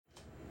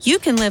you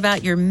can live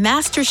out your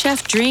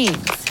MasterChef dreams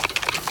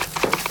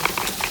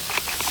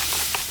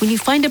when you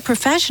find a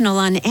professional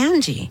on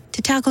Angie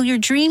to tackle your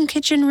dream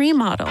kitchen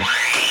remodel.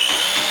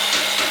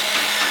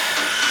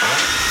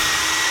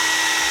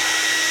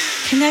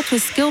 Connect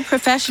with skilled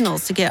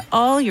professionals to get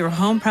all your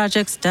home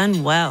projects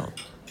done well.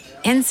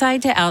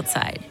 Inside to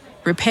outside,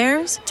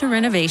 repairs to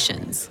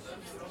renovations.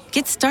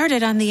 Get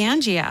started on the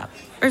Angie app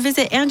or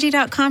visit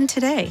Angie.com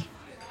today.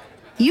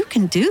 You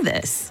can do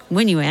this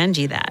when you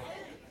Angie that.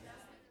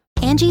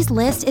 Angie's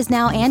List is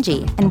now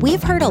Angie, and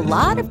we've heard a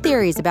lot of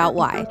theories about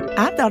why.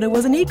 I thought it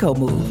was an eco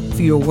move.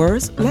 Fewer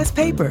words, less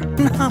paper.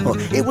 No,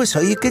 it was so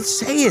you could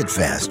say it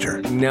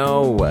faster.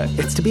 No,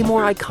 it's to be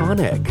more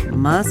iconic.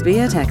 Must be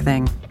a tech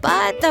thing.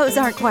 But those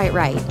aren't quite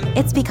right.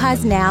 It's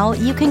because now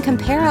you can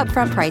compare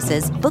upfront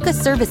prices, book a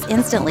service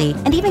instantly,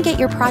 and even get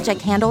your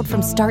project handled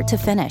from start to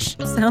finish.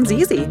 Sounds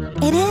easy.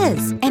 It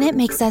is, and it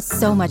makes us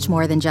so much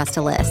more than just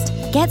a list.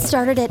 Get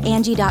started at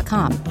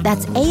Angie.com.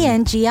 That's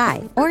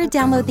ANGI, or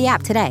download the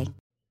app today.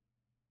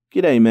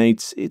 G'day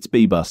mates, it's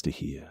B-Buster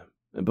here.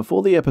 And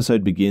before the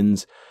episode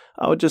begins,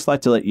 I would just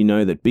like to let you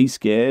know that Be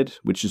Scared,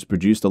 which is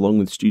produced along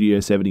with Studio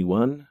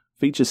 71,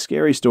 features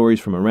scary stories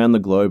from around the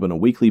globe on a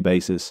weekly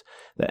basis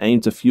that aim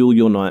to fuel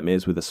your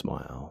nightmares with a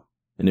smile.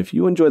 And if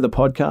you enjoy the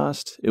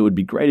podcast, it would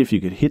be great if you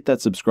could hit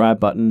that subscribe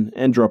button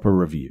and drop a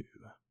review.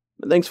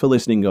 But thanks for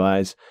listening,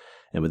 guys,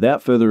 and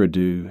without further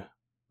ado,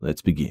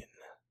 let's begin.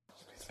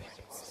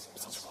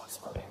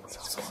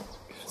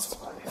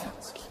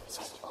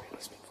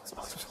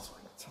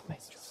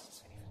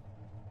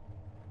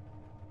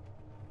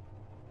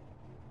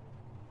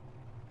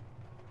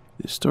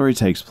 This story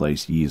takes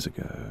place years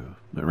ago,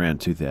 around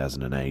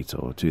 2008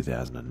 or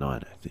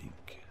 2009, I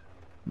think.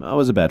 I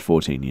was about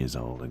 14 years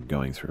old and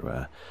going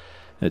through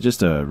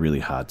just a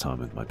really hard time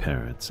with my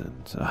parents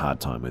and a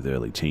hard time with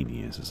early teen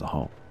years as a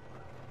whole.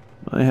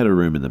 I had a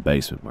room in the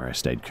basement where I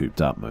stayed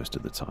cooped up most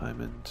of the time,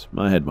 and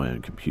I had my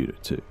own computer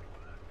too.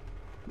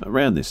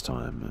 Around this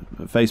time,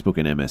 Facebook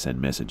and MSN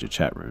Messenger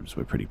chat rooms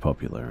were pretty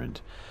popular,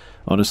 and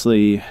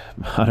honestly,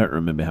 I don't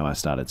remember how I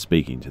started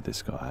speaking to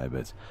this guy,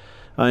 but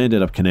I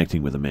ended up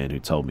connecting with a man who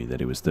told me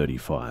that he was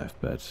 35,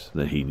 but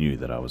that he knew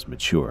that I was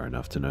mature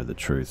enough to know the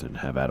truth and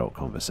have adult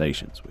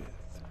conversations with.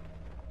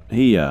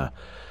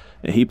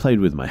 He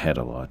played with my head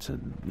a lot,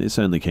 and this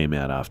only came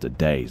out after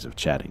days of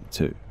chatting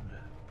too.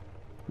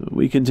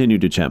 We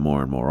continued to chat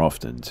more and more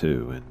often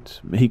too,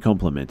 and he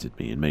complimented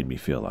me and made me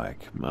feel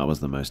like I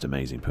was the most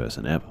amazing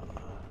person ever.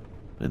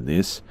 And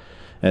this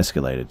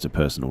escalated to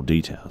personal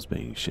details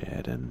being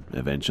shared, and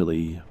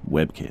eventually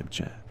webcam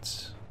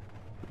chats.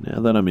 Now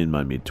that I'm in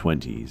my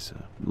mid-20s,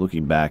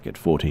 looking back at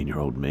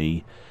 14-year-old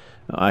me,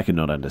 I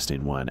cannot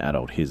understand why an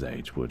adult his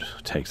age would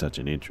take such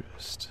an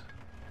interest.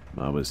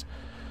 I was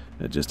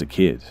just a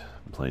kid,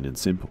 plain and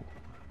simple.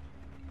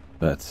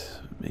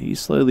 But he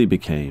slowly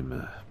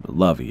became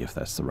lovey, if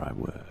that's the right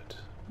word,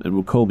 and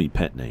would call me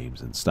pet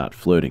names and start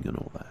flirting and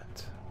all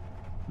that.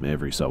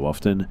 Every so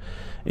often,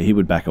 he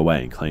would back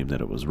away and claim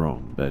that it was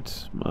wrong,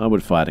 but I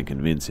would fight and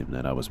convince him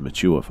that I was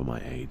mature for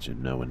my age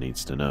and no one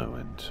needs to know,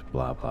 and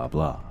blah blah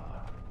blah.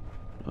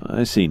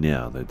 I see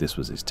now that this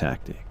was his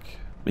tactic.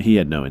 He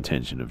had no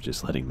intention of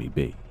just letting me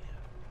be.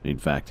 In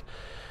fact,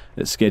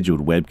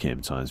 scheduled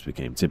webcam times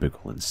became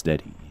typical and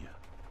steady.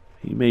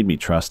 He made me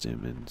trust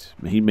him,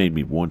 and he made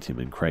me want him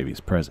and crave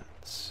his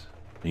presence.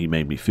 He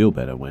made me feel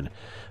better when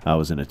I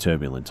was in a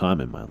turbulent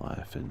time in my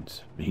life, and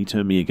he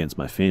turned me against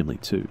my family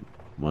too,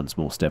 one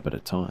small step at a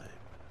time.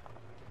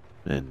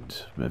 And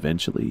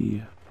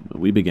eventually,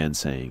 we began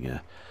saying,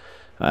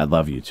 I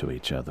love you to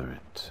each other,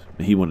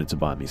 and he wanted to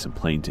buy me some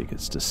plane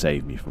tickets to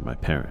save me from my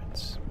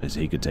parents, as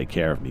he could take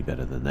care of me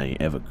better than they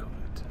ever could.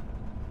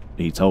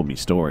 He told me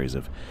stories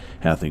of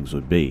how things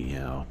would be,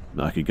 how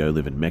I could go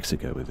live in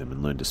Mexico with him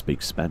and learn to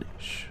speak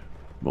Spanish.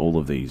 All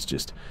of these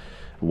just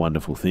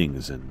wonderful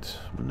things, and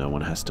no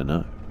one has to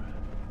know.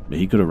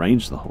 He could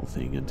arrange the whole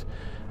thing, and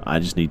I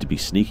just need to be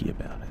sneaky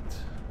about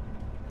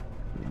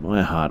it.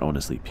 My heart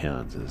honestly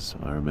pounds as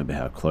I remember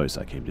how close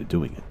I came to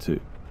doing it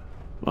too.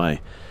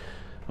 I,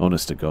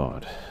 honest to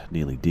God,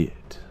 nearly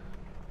did.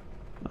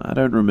 I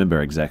don't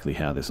remember exactly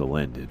how this all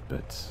ended,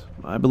 but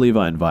I believe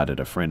I invited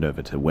a friend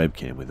over to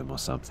webcam with him or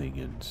something,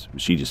 and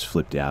she just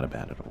flipped out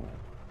about it all.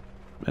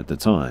 At the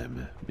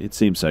time, it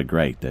seemed so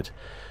great that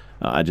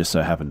I just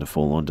so happened to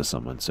fall onto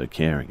someone so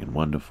caring and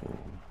wonderful.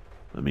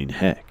 I mean,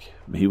 heck,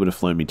 he would have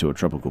flown me to a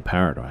tropical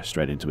paradise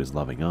straight into his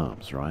loving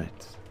arms,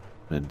 right?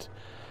 And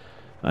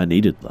I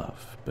needed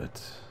love,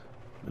 but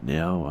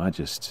now I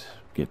just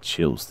get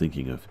chills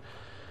thinking of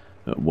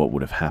what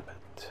would have happened.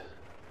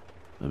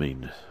 I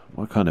mean,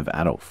 what kind of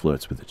adult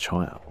flirts with a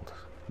child?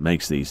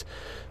 Makes these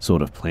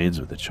sort of plans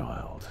with a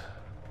child?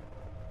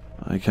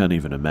 I can't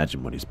even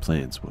imagine what his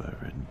plans were,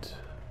 and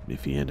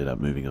if he ended up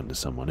moving on to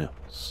someone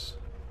else.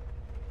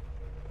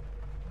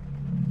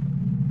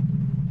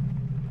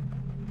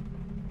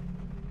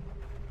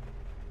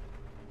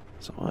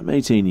 So I'm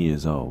 18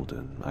 years old,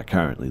 and I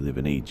currently live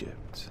in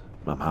Egypt.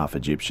 I'm half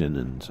Egyptian,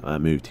 and I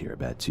moved here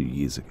about 2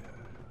 years ago.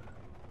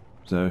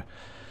 So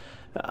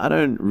I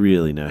don't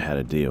really know how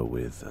to deal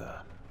with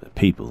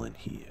people in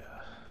here.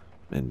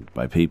 And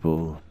by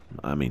people,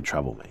 I mean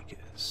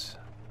troublemakers.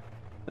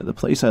 The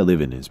place I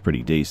live in is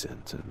pretty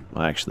decent, and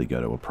I actually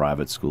go to a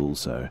private school,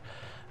 so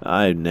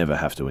I never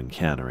have to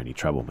encounter any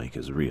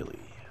troublemakers, really.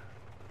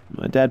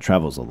 My dad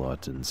travels a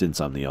lot, and since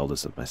I'm the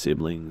oldest of my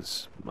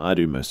siblings, I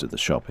do most of the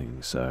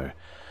shopping, so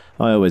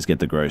I always get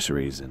the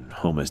groceries and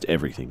almost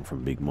everything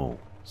from big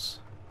malls.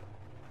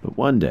 But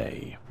one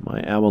day,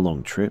 my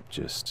hour-long trip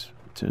just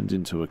turned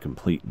into a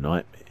complete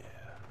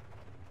nightmare.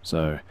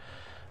 So,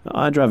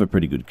 I drive a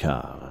pretty good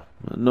car.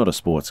 Not a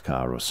sports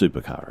car or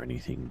supercar or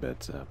anything,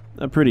 but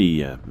a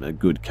pretty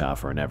good car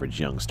for an average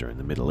youngster in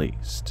the Middle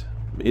East.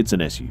 It's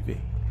an SUV.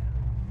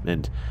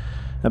 And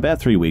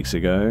about 3 weeks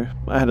ago,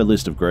 I had a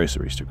list of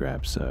groceries to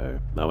grab, so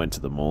I went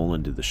to the mall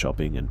and did the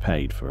shopping and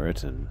paid for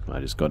it, and I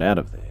just got out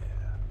of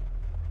there.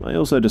 I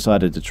also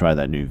decided to try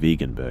that new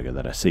vegan burger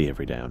that I see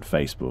every day on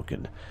Facebook,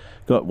 and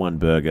got one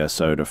burger,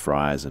 soda,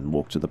 fries, and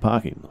walked to the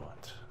parking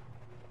lot.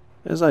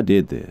 As I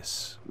did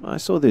this, I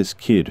saw this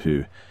kid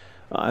who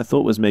I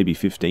thought was maybe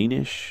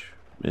 15-ish,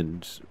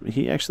 and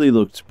he actually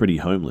looked pretty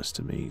homeless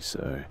to me,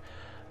 so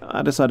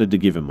I decided to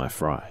give him my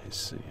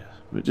fries,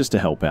 just to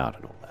help out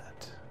and all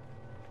that.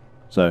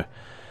 So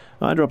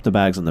I dropped the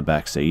bags on the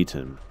back seat,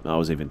 and I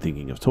was even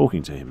thinking of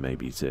talking to him,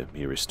 maybe to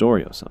hear his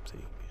story or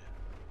something.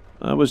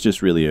 I was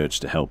just really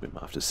urged to help him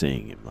after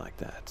seeing him like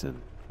that,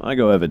 and I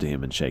go over to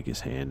him and shake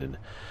his hand, and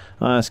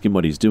I ask him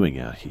what he's doing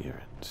out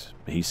here, and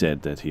he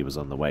said that he was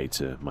on the way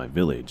to my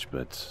village,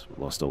 but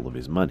lost all of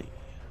his money.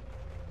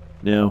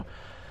 Now,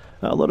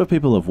 a lot of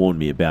people have warned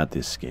me about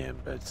this scam,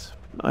 but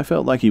I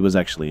felt like he was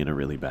actually in a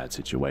really bad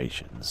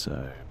situation,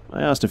 so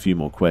I asked a few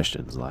more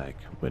questions like,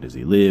 where does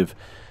he live?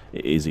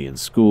 Is he in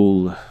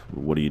school?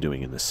 What are you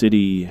doing in the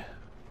city?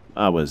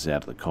 I was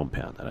out of the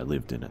compound that I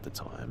lived in at the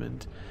time,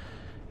 and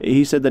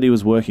he said that he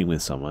was working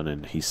with someone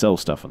and he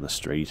sells stuff on the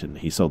street and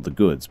he sold the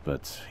goods,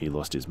 but he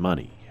lost his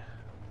money.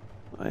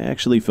 I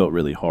actually felt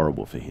really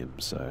horrible for him,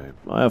 so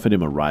I offered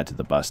him a ride to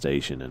the bus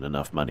station and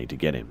enough money to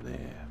get him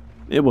there.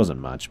 It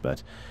wasn't much,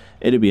 but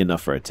it'd be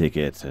enough for a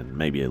ticket and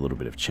maybe a little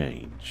bit of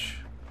change.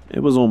 It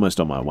was almost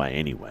on my way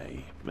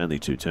anyway, only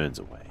 2 turns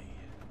away.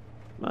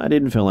 I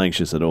didn't feel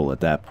anxious at all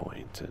at that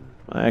point, and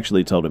I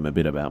actually told him a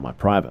bit about my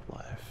private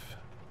life.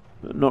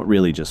 Not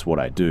really just what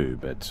I do,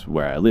 but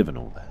where I live and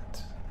all that.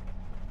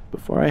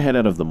 Before I head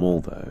out of the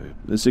mall, though,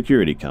 the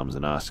security comes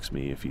and asks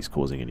me if he's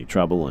causing any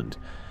trouble, and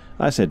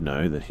I said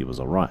no, that he was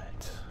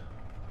alright.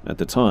 At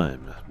the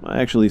time, I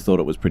actually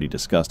thought it was pretty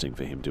disgusting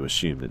for him to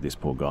assume that this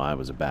poor guy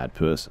was a bad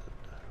person.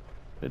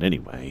 But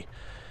anyway,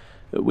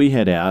 we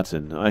head out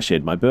and I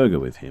shared my burger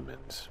with him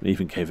and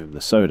even gave him the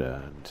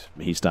soda,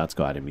 and he starts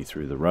guiding me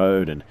through the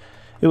road, and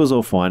it was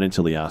all fine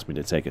until he asked me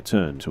to take a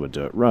turn to a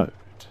dirt road.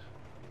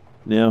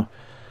 Now,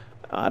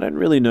 I don't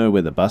really know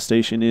where the bus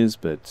station is,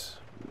 but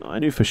I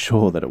knew for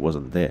sure that it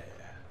wasn't there.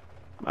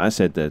 I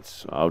said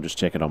that I'll just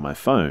check it on my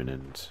phone,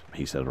 and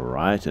he said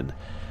alright, and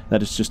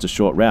that it's just a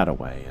short route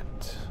away,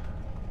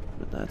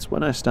 and that's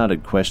when I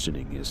started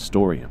questioning his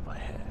story in my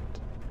head.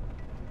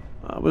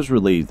 I was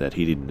relieved that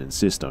he didn't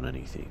insist on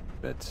anything,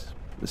 but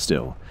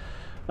still,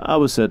 I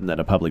was certain that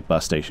a public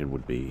bus station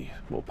would be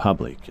more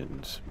public,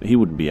 and he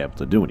wouldn't be able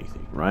to do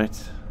anything, right?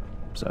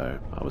 So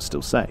I was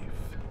still safe.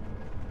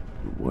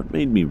 What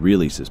made me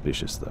really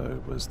suspicious,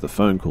 though, was the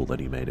phone call that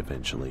he made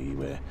eventually,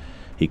 where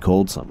he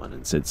called someone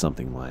and said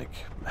something like,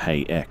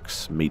 "Hey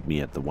X, meet me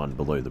at the one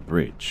below the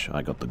bridge,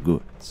 I got the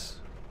goods."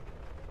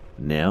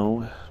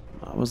 Now,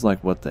 I was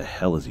like, what the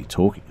hell is he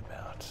talking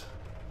about?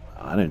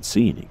 I don't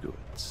see any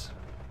goods.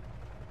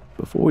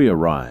 Before we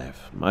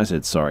arrive, I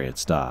said sorry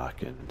it's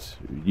dark, and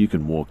you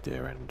can walk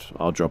there, and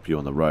I'll drop you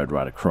on the road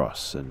right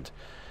across, and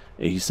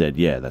he said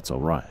yeah, that's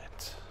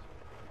alright.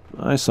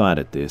 I sighed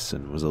at this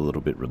and was a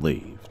little bit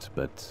relieved,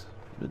 but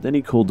then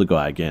he called the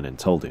guy again and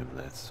told him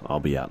that I'll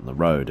be out on the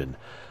road and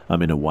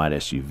I'm in a white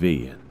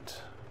SUV, and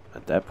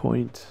at that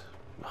point,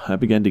 I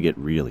began to get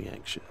really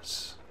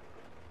anxious.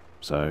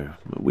 So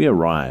we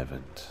arrive,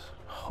 and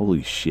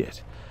holy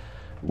shit,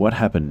 what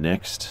happened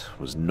next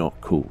was not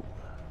cool.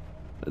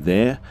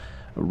 There,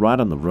 right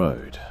on the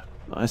road,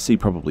 I see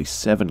probably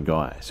 7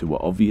 guys who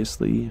were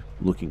obviously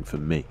looking for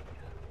me.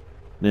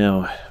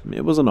 Now,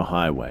 it wasn't a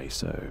highway,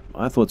 so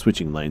I thought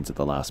switching lanes at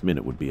the last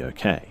minute would be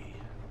okay.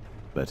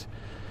 But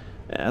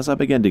as I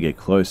began to get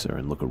closer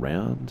and look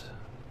around,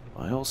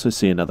 I also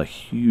see another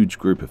huge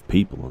group of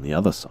people on the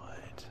other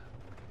side.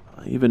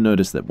 I even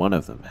noticed that one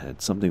of them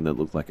had something that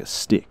looked like a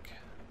stick.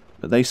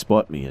 They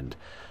spot me and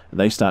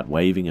they start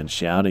waving and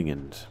shouting,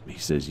 and he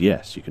says,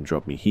 "Yes, you can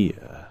drop me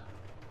here."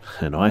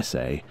 And I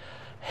say,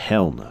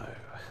 "Hell no."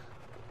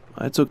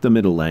 I took the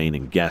middle lane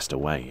and gassed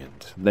away,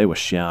 and they were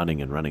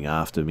shouting and running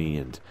after me,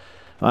 and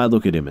I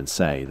look at him and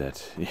say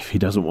that if he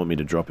doesn't want me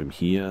to drop him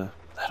here,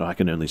 that I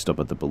can only stop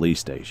at the police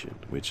station,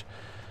 which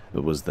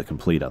was the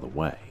complete other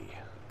way.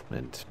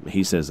 And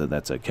he says that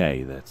that's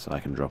okay, that I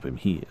can drop him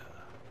here.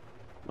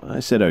 I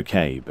said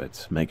okay,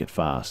 but make it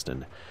fast,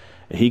 and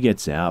he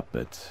gets out,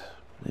 but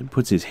then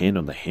puts his hand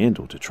on the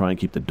handle to try and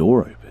keep the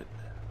door open.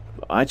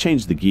 I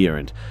changed the gear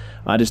and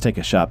I just take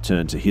a sharp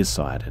turn to his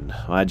side, and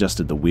I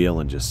adjusted the wheel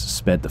and just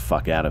sped the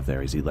fuck out of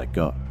there as he let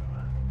go.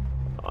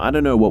 I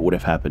don't know what would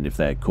have happened if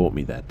they had caught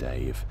me that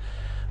day, if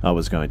I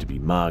was going to be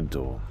mugged,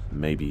 or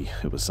maybe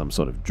it was some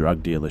sort of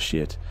drug dealer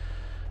shit.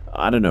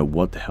 I don't know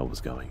what the hell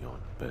was going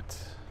on, but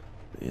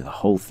the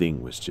whole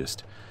thing was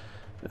just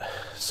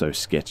so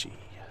sketchy.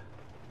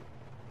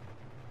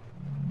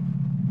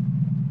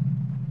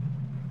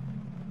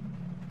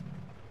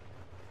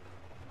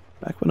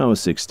 Back when I was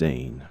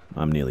 16,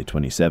 I'm nearly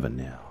 27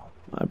 now,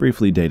 I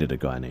briefly dated a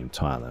guy named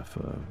Tyler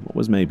for what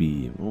was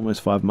maybe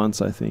almost 5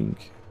 months, I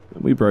think.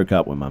 We broke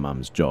up when my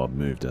mum's job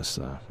moved us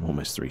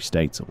almost 3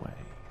 states away.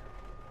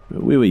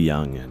 We were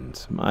young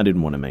and I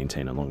didn't want to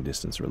maintain a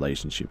long-distance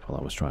relationship while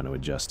I was trying to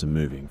adjust to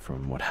moving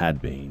from what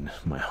had been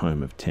my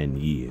home of 10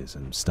 years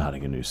and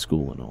starting a new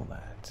school and all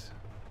that.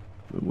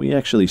 We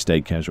actually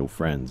stayed casual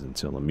friends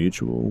until a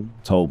mutual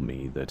told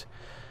me that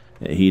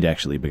he'd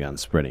actually begun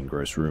spreading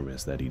gross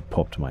rumors that he'd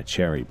popped my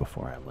cherry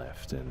before I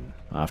left, and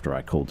after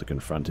I called to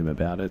confront him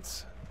about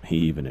it, he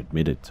even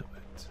admitted to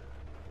it.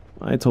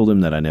 I told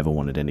him that I never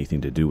wanted anything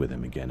to do with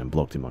him again and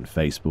blocked him on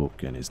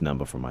Facebook and his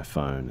number from my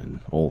phone and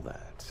all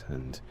that,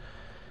 and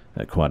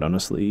quite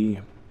honestly,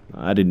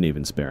 I didn't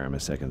even spare him a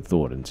second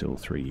thought until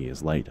 3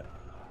 years later.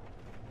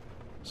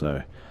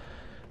 So,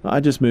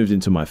 I just moved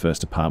into my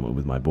first apartment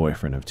with my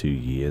boyfriend of 2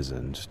 years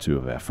and 2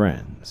 of our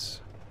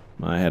friends.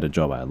 I had a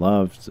job I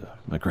loved,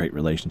 a great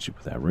relationship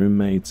with our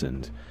roommates,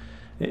 and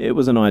it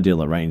was an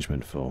ideal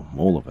arrangement for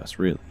all of us,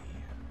 really.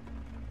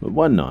 But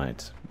one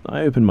night,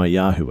 I opened my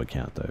Yahoo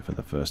account, though, for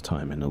the first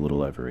time in a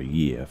little over a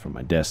year from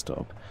my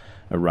desktop,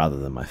 rather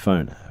than my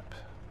phone app,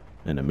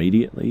 and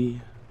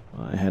immediately,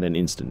 I had an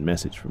instant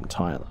message from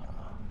Tyler.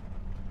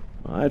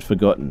 I had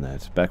forgotten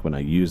that back when I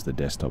used the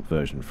desktop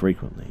version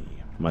frequently,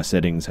 my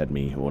settings had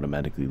me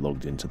automatically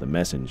logged into the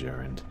messenger,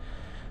 and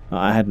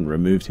I hadn't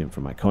removed him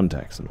from my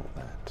contacts and all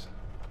that.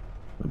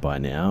 By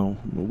now,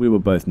 we were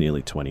both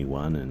nearly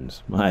 21, and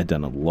I had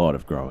done a lot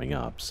of growing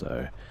up,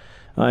 so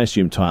I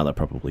assumed Tyler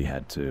probably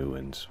had too,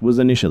 and was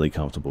initially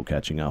comfortable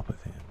catching up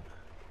with him.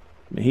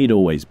 He'd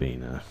always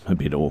been a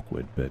bit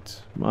awkward,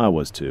 but I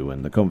was too,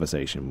 and the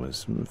conversation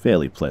was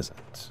fairly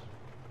pleasant.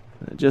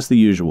 Just the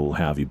usual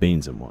how have you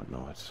beens and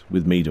whatnot,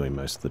 with me doing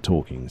most of the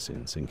talking,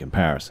 since in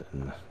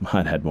comparison,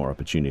 I'd had more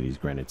opportunities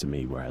granted to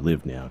me where I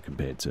live now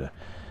compared to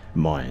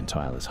my and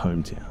Tyler's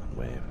hometown,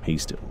 where he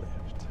still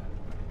lived.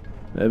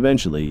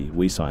 Eventually,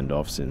 we signed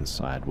off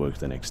since I had work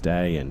the next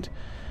day, and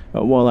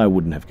while I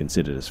wouldn't have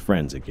considered us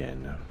friends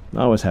again,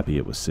 I was happy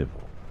it was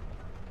civil.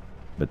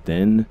 But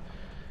then,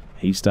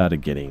 he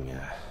started getting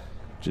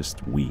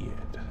just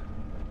weird.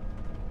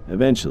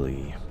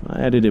 Eventually, I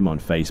added him on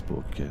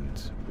Facebook,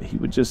 and he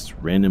would just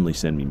randomly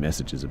send me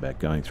messages about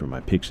going through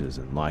my pictures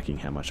and liking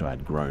how much I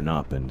had grown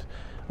up and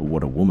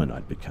what a woman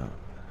I'd become.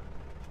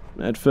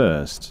 At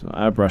first,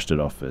 I brushed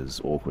it off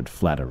as awkward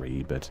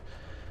flattery, but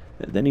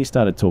then he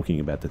started talking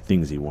about the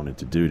things he wanted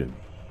to do to me,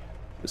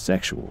 the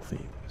sexual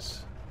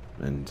things,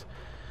 and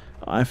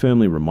I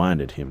firmly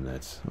reminded him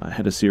that I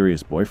had a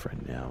serious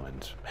boyfriend now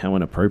and how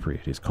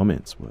inappropriate his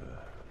comments were.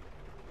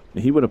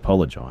 He would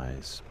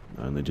apologize,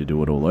 only to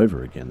do it all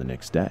over again the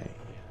next day,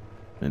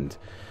 and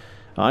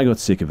I got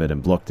sick of it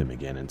and blocked him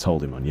again and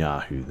told him on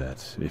Yahoo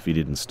that if he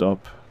didn't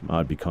stop,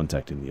 I'd be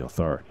contacting the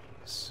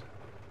authorities.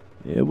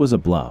 It was a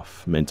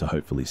bluff, meant to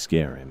hopefully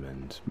scare him,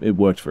 and it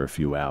worked for a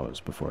few hours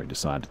before he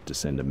decided to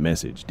send a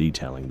message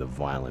detailing the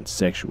violent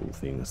sexual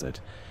things that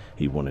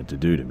he wanted to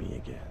do to me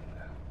again.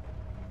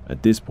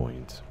 At this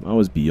point, I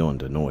was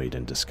beyond annoyed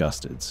and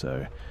disgusted,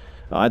 so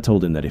I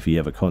told him that if he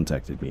ever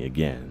contacted me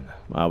again,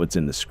 I would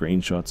send the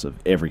screenshots of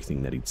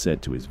everything that he'd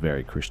said to his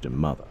very Christian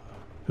mother,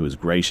 who was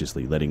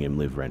graciously letting him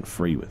live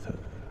rent-free with her.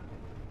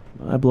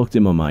 I blocked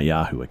him on my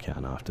Yahoo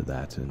account after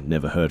that and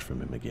never heard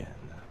from him again,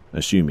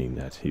 assuming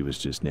that he was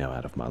just now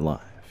out of my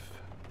life.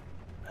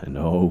 And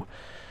oh,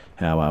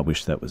 how I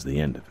wish that was the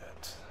end of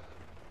it.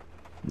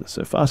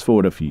 So fast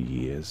forward a few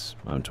years,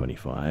 I'm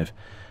 25,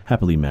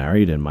 happily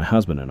married, and my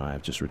husband and I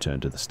have just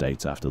returned to the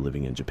States after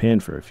living in Japan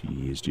for a few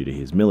years due to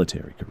his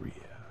military career.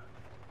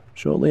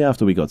 Shortly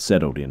after we got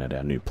settled in at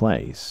our new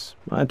place,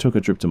 I took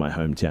a trip to my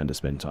hometown to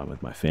spend time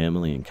with my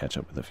family and catch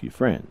up with a few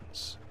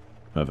friends.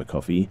 Over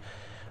coffee,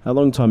 a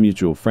long-time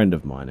mutual friend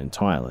of mine and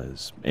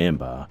Tyler's,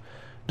 Amber,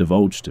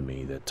 divulged to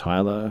me that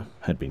Tyler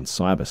had been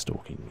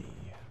cyber-stalking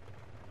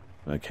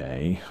me.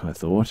 Okay, I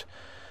thought,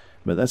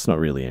 but that's not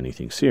really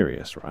anything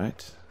serious,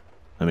 right?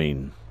 I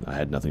mean, I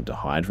had nothing to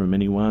hide from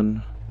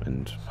anyone,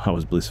 and I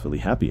was blissfully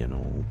happy and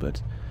all,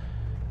 but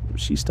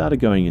she started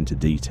going into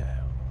detail.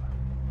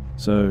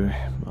 So,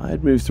 I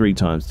had moved 3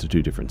 times to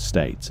 2 different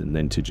states and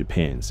then to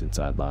Japan since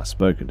I had last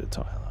spoken to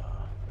Tyler,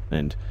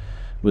 and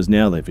was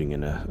now living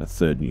in a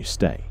 3rd new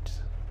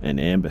state. And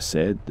Amber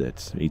said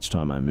that each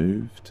time I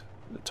moved,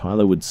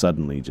 Tyler would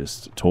suddenly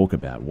just talk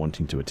about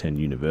wanting to attend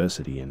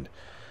university in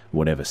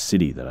whatever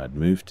city that I'd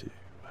moved to.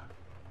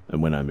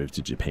 And when I moved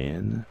to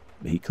Japan,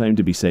 he claimed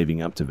to be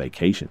saving up to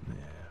vacation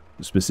there,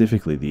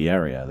 specifically the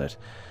area that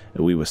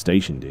we were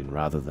stationed in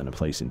rather than a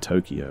place in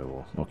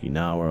Tokyo or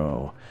Okinawa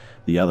or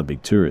the other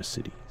big tourist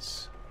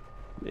cities.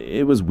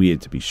 It was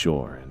weird to be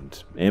sure,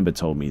 and Amber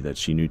told me that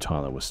she knew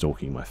Tyler was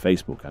stalking my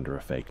Facebook under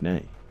a fake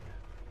name.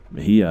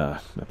 He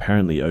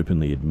apparently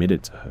openly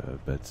admitted to her,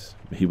 but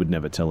he would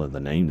never tell her the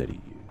name that he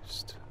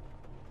used.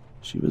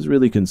 She was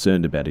really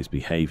concerned about his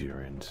behavior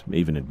and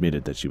even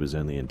admitted that she was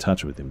only in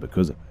touch with him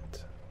because of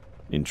it.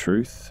 In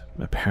truth,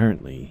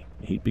 apparently,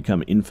 he'd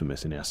become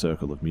infamous in our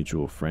circle of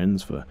mutual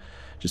friends for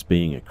just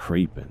being a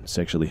creep and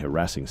sexually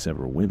harassing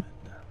several women,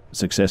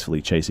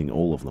 successfully chasing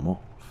all of them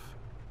off.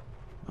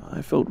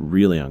 I felt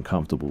really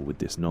uncomfortable with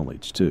this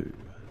knowledge too.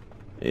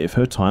 If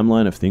her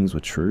timeline of things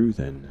were true,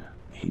 then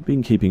he'd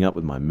been keeping up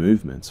with my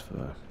movements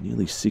for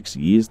nearly 6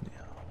 years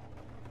now.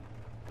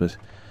 But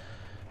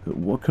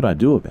what could I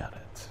do about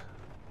it?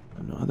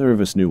 Neither of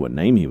us knew what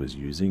name he was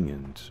using,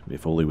 and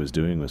if all he was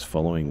doing was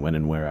following when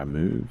and where I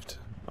moved,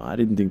 I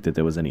didn't think that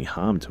there was any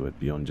harm to it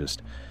beyond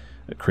just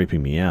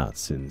creeping me out,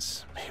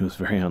 since he was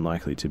very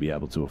unlikely to be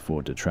able to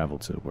afford to travel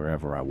to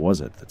wherever I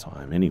was at the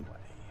time anyway.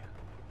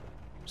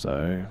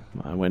 So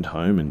I went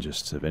home and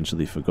just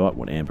eventually forgot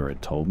what Amber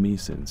had told me,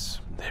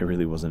 since there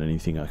really wasn't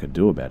anything I could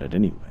do about it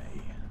anyway.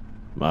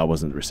 I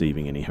wasn't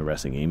receiving any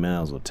harassing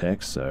emails or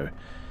texts, so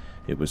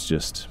it was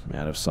just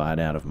out of sight,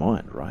 out of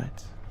mind,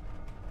 right?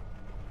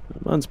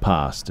 Months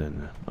passed,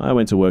 and I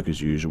went to work as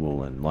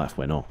usual, and life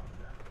went on.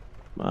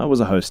 I was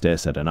a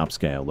hostess at an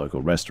upscale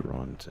local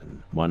restaurant,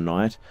 and one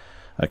night,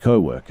 a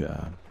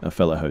co-worker, a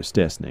fellow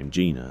hostess named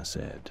Gina,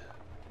 said,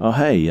 "Oh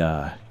hey,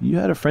 you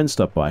had a friend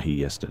stop by here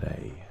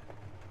yesterday."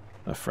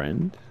 A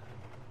friend?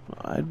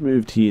 I'd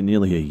moved here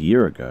nearly a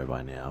year ago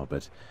by now,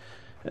 but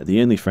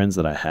the only friends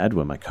that I had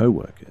were my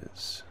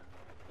co-workers.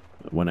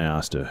 When I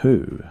asked her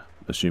who,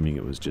 assuming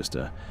it was just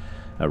a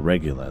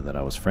regular that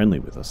I was friendly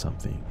with or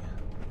something,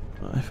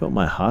 I felt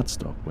my heart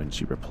stop when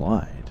she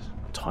replied,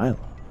 "Tyler."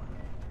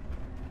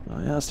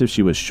 I asked if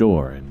she was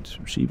sure, and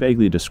she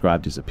vaguely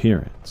described his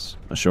appearance,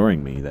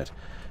 assuring me that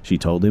she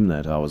told him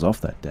that I was off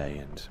that day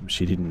and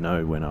she didn't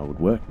know when I would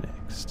work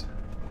next.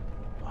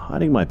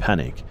 Hiding my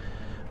panic,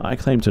 I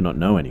claimed to not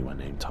know anyone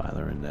named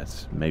Tyler and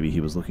that maybe he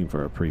was looking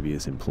for a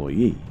previous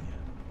employee.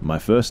 My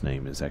first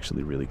name is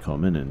actually really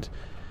common, and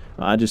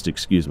I just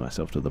excused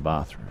myself to the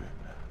bathroom.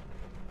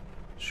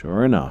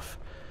 Sure enough,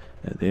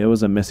 there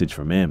was a message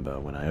from Amber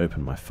when I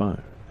opened my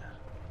phone.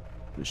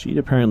 She'd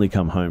apparently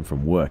come home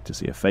from work to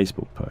see a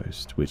Facebook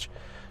post, which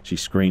she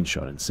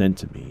screenshot and sent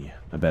to me,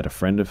 about a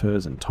friend of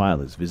hers and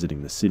Tyler's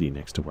visiting the city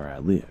next to where I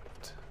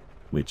lived,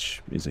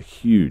 which is a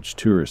huge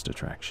tourist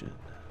attraction,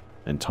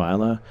 and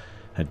Tyler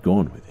had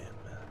gone with him.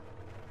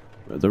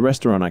 The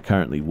restaurant I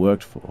currently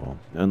worked for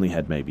only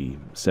had maybe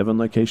 7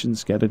 locations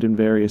scattered in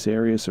various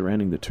areas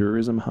surrounding the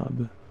tourism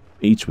hub,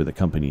 each with a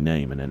company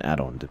name and an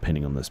add-on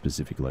depending on the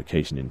specific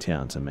location in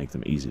town to make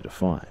them easy to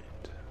find.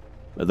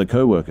 The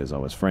co-workers I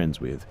was friends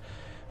with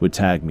would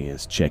tag me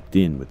as checked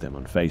in with them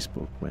on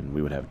Facebook when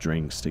we would have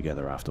drinks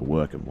together after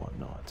work and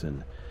whatnot,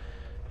 and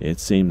it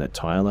seemed that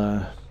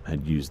Tyler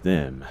had used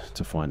them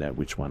to find out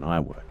which one I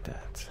worked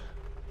at.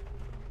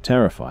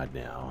 Terrified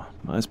now,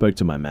 I spoke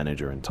to my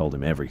manager and told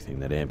him everything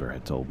that Amber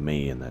had told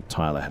me and that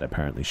Tyler had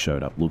apparently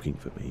showed up looking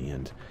for me,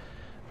 and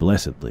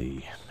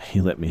blessedly,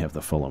 he let me have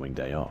the following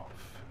day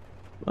off.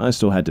 I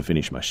still had to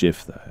finish my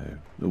shift though.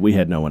 We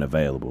had no one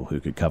available who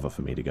could cover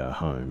for me to go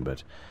home,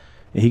 but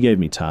he gave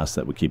me tasks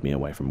that would keep me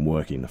away from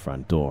working the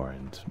front door,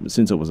 and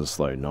since it was a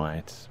slow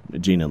night,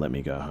 Gina let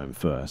me go home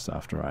first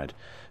after I'd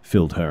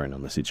filled her in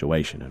on the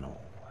situation and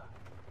all.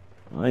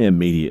 I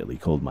immediately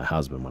called my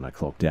husband when I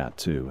clocked out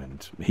too,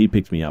 and he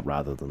picked me up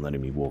rather than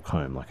letting me walk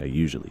home like I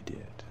usually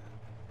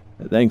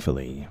did.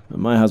 Thankfully,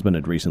 my husband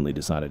had recently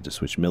decided to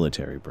switch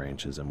military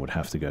branches and would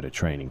have to go to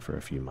training for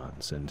a few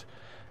months, and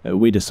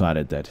we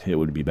decided that it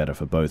would be better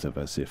for both of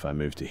us if I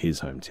moved to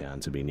his hometown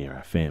to be near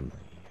our family.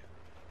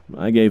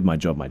 I gave my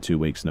job my 2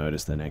 weeks'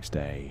 notice the next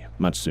day,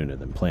 much sooner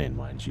than planned,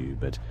 mind you,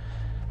 but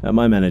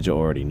my manager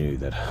already knew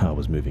that I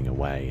was moving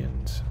away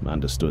and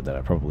understood that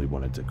I probably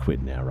wanted to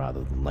quit now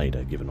rather than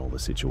later, given all the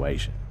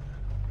situation.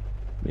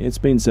 It's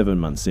been 7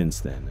 months since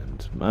then,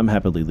 and I'm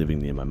happily living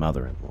near my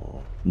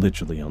mother-in-law,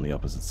 literally on the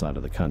opposite side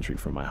of the country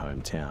from my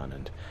hometown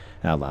and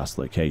our last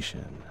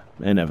location,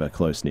 and have a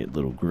close-knit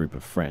little group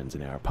of friends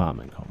in our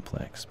apartment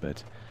complex,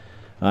 but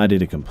I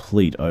did a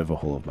complete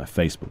overhaul of my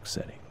Facebook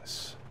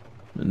settings.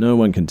 No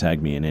one can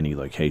tag me in any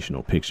location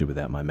or picture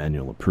without my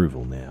manual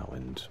approval now,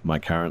 and my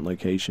current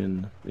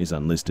location is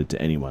unlisted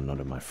to anyone not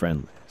on my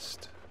friend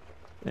list.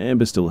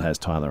 Amber still has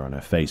Tyler on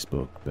her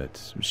Facebook,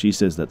 but she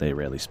says that they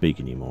rarely speak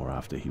anymore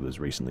after he was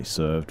recently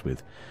served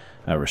with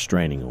a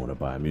restraining order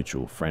by a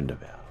mutual friend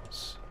of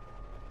ours.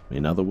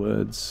 In other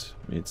words,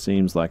 it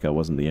seems like I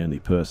wasn't the only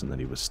person that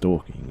he was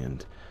stalking,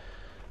 and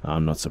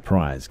I'm not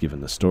surprised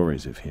given the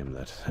stories of him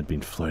that had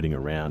been floating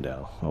around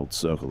our old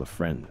circle of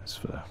friends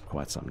for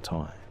quite some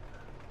time.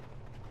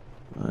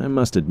 I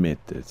must admit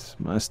that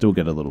I still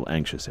get a little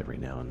anxious every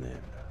now and then,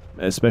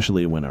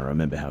 especially when I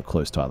remember how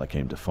close Tyler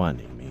came to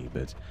finding me,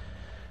 but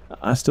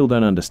I still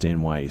don't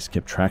understand why he's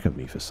kept track of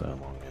me for so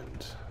long,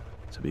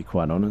 to be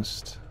quite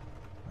honest,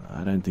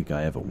 I don't think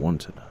I ever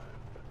want to know.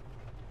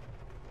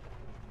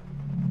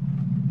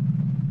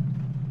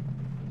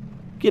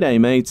 G'day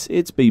mates,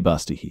 it's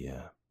B-Buster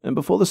here. And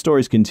before the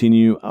stories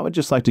continue, I would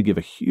just like to give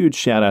a huge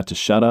shout out to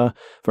Shudder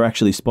for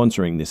actually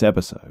sponsoring this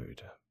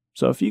episode.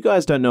 So if you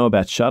guys don't know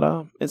about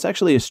Shudder, it's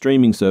actually a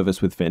streaming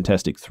service with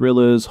fantastic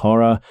thrillers,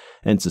 horror,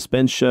 and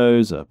suspense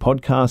shows,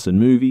 podcasts and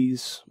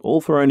movies,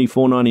 all for only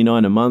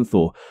 $4.99 a month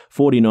or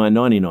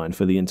 $49.99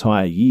 for the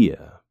entire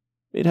year.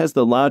 It has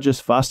the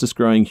largest, fastest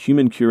growing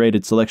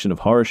human-curated selection of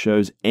horror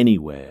shows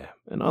anywhere,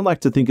 and I like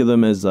to think of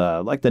them as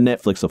like the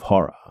Netflix of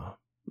horror.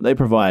 They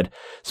provide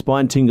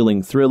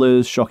spine-tingling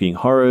thrillers, shocking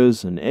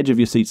horrors, and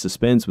edge-of-your-seat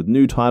suspense with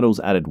new titles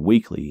added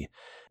weekly.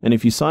 And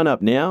if you sign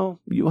up now,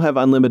 you'll have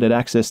unlimited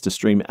access to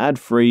stream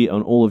ad-free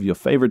on all of your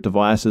favorite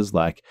devices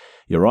like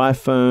your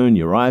iPhone,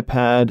 your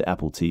iPad,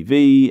 Apple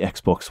TV,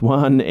 Xbox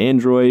One,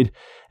 Android,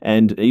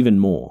 and even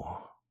more.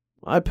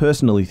 I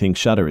personally think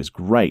Shudder is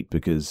great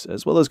because,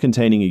 as well as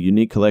containing a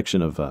unique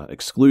collection of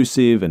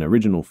exclusive and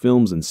original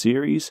films and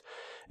series,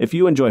 if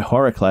you enjoy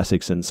horror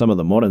classics and some of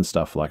the modern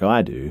stuff like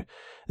I do,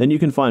 then you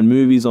can find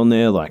movies on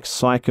there like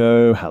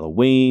Psycho,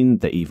 Halloween,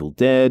 The Evil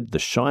Dead, The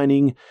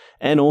Shining,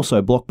 and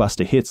also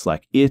blockbuster hits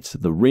like It,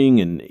 The Ring,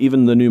 and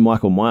even the new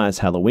Michael Myers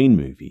Halloween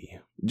movie.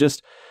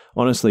 Just,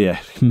 honestly, a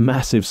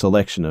massive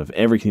selection of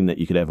everything that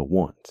you could ever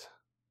want.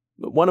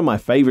 But one of my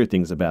favorite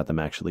things about them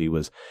actually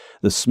was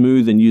the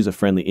smooth and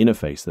user-friendly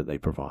interface that they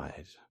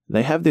provide.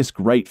 They have this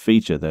great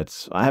feature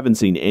that I haven't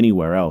seen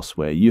anywhere else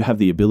where you have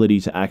the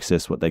ability to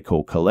access what they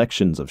call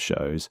collections of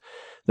shows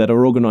that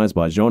are organized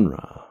by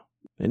genre.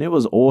 And it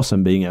was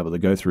awesome being able to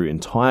go through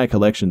entire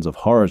collections of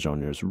horror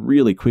genres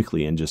really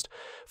quickly and just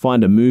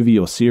find a movie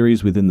or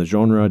series within the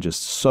genre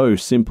just so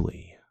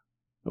simply.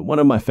 But one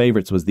of my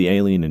favorites was the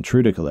Alien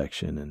Intruder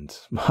collection, and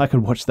I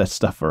could watch that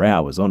stuff for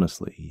hours,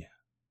 honestly.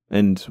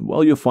 And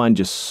while you'll find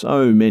just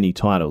so many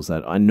titles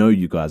that I know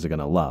you guys are going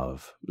to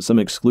love, some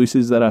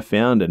exclusives that I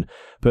found and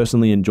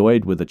personally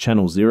enjoyed were the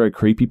Channel Zero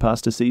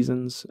Creepypasta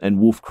seasons and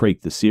Wolf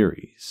Creek the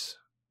series.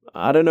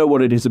 I don't know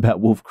what it is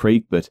about Wolf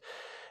Creek, but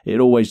it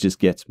always just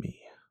gets me.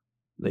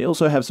 They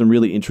also have some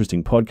really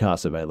interesting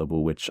podcasts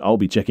available, which I'll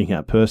be checking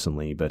out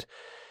personally, but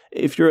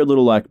if you're a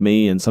little like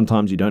me and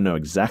sometimes you don't know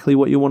exactly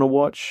what you want to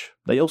watch,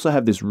 they also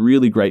have this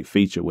really great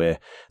feature where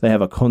they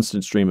have a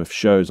constant stream of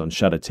shows on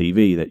Shudder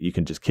TV that you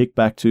can just kick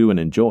back to and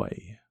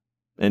enjoy.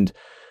 And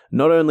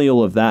not only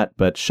all of that,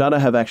 but Shudder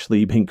have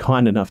actually been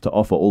kind enough to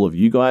offer all of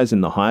you guys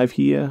in the Hive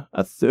here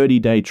a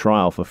 30-day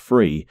trial for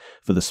free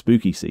for the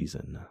spooky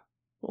season.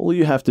 All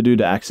you have to do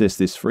to access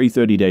this free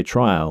 30-day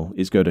trial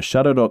is go to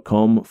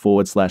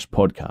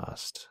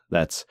shudder.com/podcast.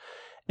 That's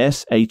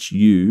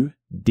SHUDDER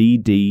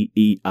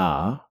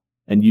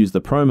and use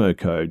the promo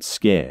code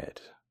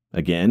SCARED.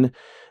 Again,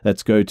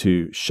 let's go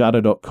to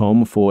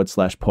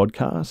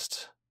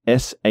shudder.com/podcast,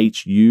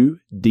 SHUDDER,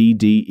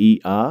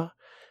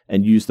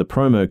 and use the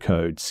promo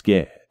code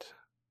SCARED.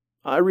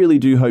 I really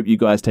do hope you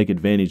guys take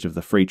advantage of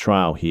the free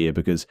trial here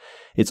because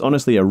it's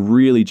honestly a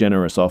really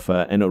generous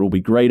offer and it will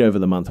be great over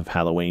the month of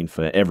Halloween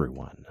for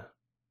everyone.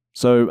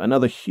 So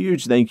another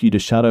huge thank you to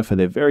Shudder for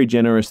their very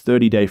generous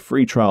 30-day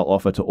free trial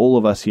offer to all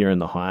of us here in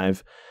the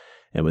Hive.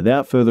 And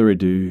without further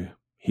ado,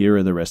 here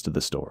are the rest of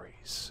the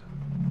stories.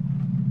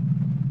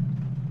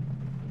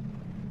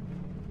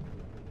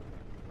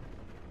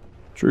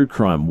 True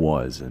crime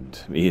was and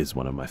is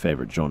one of my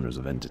favorite genres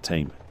of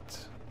entertainment.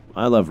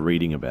 I love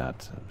reading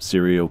about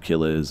serial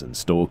killers and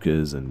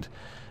stalkers and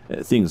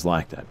things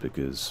like that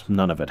because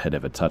none of it had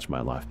ever touched my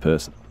life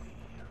personally.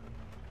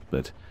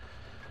 But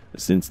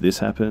since this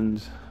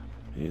happened,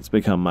 it's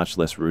become much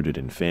less rooted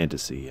in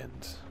fantasy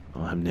and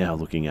I'm now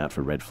looking out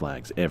for red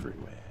flags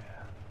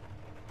everywhere.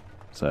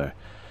 So,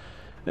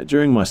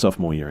 during my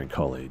sophomore year in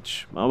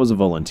college, I was a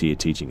volunteer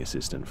teaching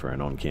assistant for an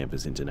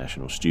on-campus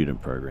international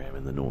student program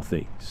in the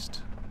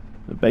Northeast.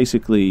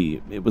 Basically,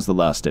 it was the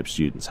last step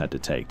students had to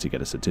take to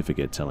get a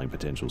certificate telling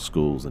potential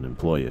schools and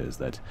employers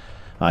that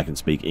I can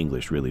speak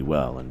English really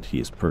well and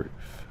here's proof.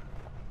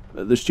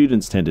 The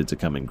students tended to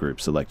come in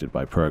groups selected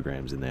by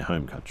programs in their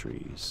home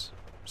countries.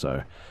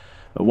 So,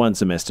 one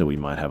semester we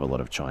might have a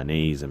lot of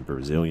Chinese and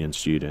Brazilian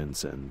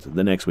students, and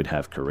the next we'd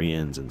have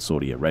Koreans and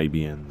Saudi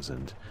Arabians,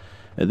 and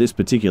this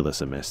particular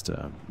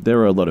semester, there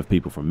were a lot of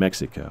people from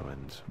Mexico,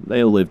 and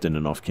they all lived in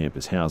an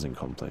off-campus housing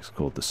complex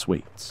called the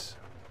Suites.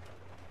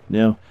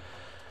 Now,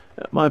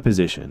 my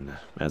position,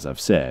 as I've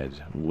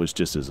said, was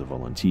just as a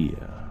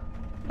volunteer.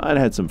 I'd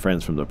had some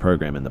friends from the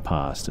program in the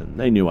past, and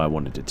they knew I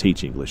wanted to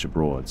teach English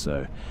abroad,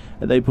 so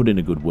they put in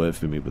a good word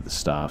for me with the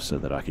staff so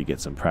that I could get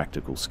some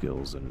practical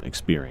skills and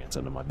experience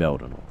under my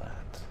belt and all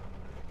that.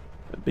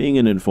 Being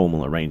an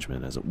informal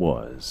arrangement as it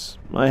was,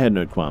 I had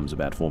no qualms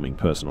about forming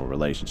personal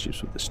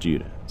relationships with the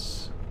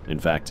students. In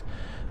fact,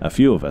 a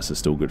few of us are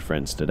still good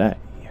friends today.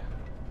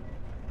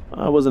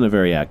 I wasn't a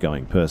very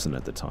outgoing person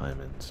at the time,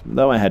 and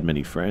though I had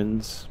many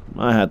friends,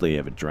 I hardly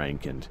ever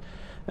drank, and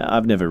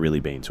I've never really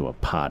been to a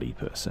party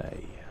per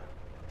se.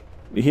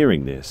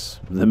 Hearing this,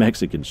 the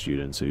Mexican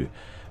students, who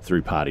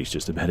threw parties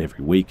just about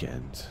every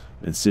weekend,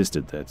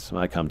 insisted that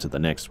I come to the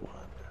next one.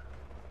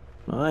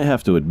 I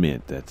have to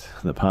admit that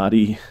the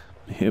party,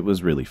 it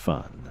was really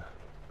fun.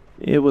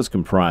 It was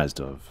comprised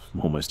of,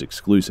 almost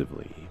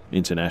exclusively,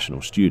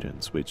 international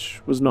students,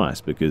 which was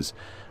nice because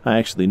I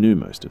actually knew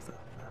most of them.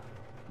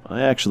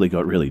 I actually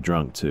got really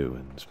drunk too,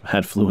 and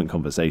had fluent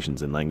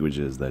conversations in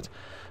languages that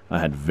I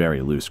had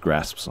very loose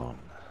grasps on.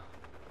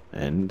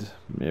 And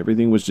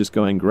everything was just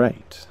going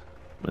great,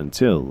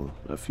 until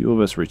a few of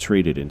us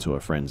retreated into a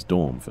friend's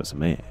dorm for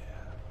some air.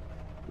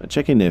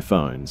 Checking their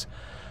phones,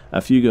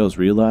 a few girls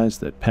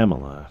realized that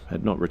Pamela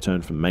had not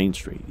returned from Main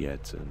Street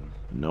yet, and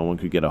no one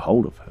could get a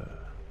hold of her.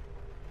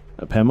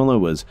 Pamela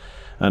was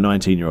a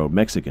 19-year-old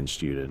Mexican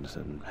student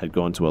and had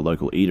gone to a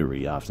local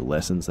eatery after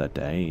lessons that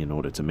day in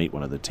order to meet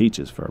one of the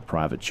teachers for a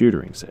private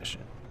tutoring session.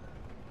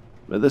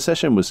 The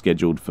session was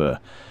scheduled for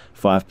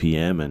 5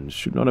 p.m. and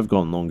should not have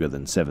gone longer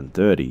than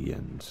 7:30,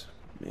 and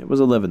it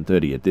was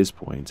 11:30 at this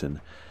point, and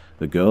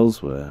the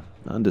girls were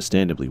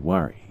understandably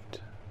worried.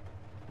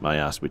 I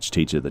asked which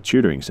teacher the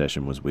tutoring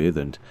session was with,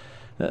 and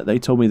they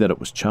told me that it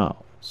was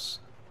Charles.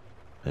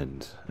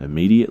 And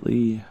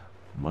immediately,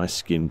 my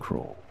skin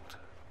crawled.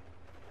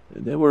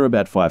 There were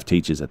about 5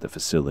 teachers at the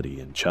facility,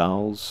 and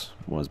Charles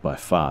was by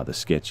far the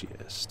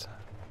sketchiest.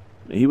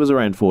 He was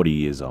around 40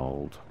 years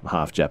old,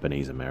 half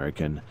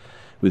Japanese-American,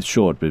 with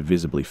short but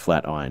visibly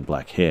flat-ironed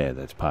black hair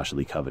that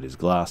partially covered his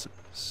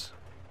glasses.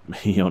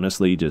 He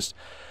honestly just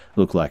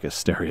looked like a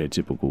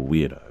stereotypical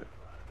weirdo.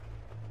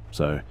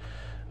 So,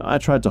 I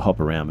tried to hop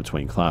around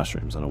between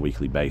classrooms on a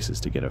weekly basis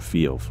to get a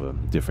feel for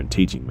different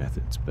teaching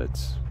methods, but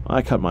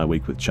I cut my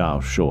week with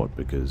Charles short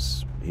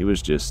because he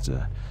was just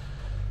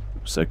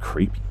so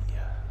creepy.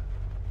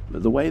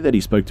 The way that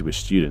he spoke to his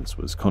students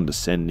was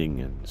condescending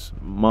and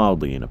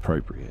mildly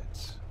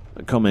inappropriate,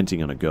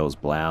 commenting on a girl's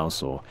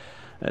blouse or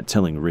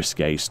telling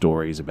risque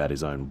stories about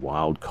his own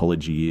wild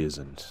college years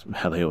and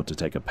how they ought to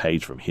take a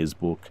page from his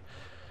book.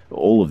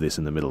 All of this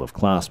in the middle of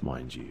class,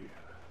 mind you.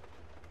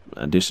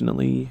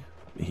 Additionally,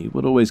 he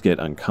would always get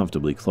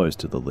uncomfortably close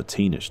to the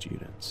Latina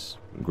students,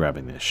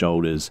 grabbing their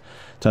shoulders,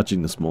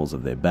 touching the smalls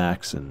of their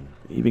backs, and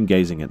even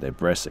gazing at their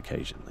breasts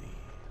occasionally.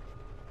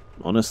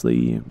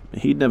 Honestly,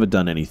 he'd never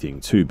done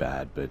anything too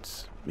bad,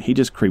 but he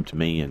just creeped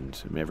me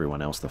and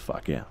everyone else the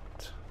fuck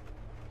out.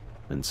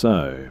 And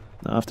so,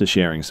 after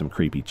sharing some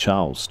creepy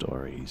Charles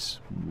stories,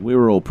 we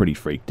were all pretty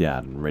freaked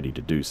out and ready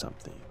to do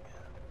something.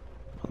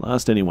 The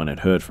last anyone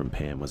had heard from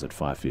Pam was at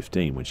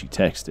 5:15 when she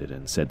texted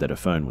and said that her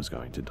phone was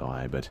going to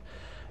die, but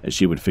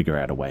she would figure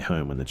out a way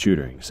home when the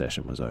tutoring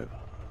session was over.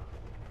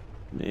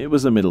 It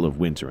was the middle of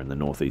winter in the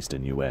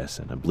northeastern US,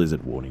 and a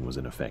blizzard warning was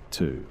in effect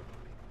too.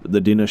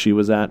 The dinner she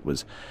was at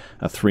was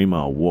a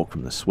 3-mile walk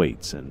from the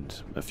suites,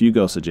 and a few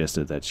girls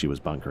suggested that she was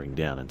bunkering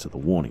down until the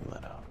warning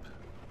let up.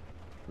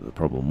 The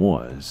problem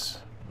was,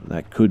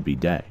 that could be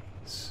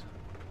days.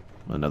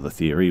 Another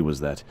theory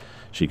was that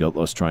she got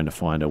lost trying to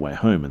find her way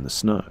home in the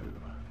snow.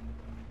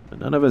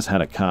 None of us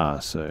had a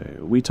car, so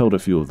we told a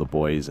few of the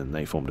boys and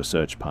they formed a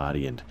search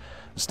party and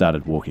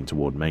started walking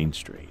toward Main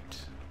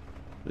Street.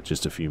 But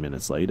just a few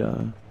minutes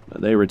later,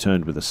 they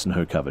returned with a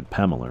snow-covered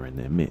Pamela in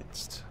their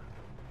midst.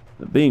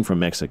 Being from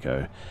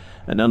Mexico,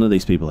 none of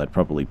these people had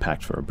properly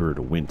packed for a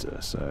brutal winter,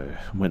 so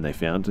when they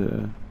found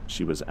her,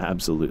 she was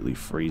absolutely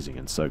freezing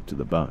and soaked to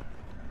the bone.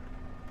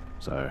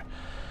 So,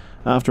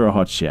 after a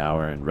hot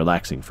shower and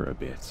relaxing for a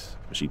bit,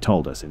 she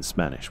told us in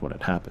Spanish what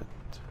had happened.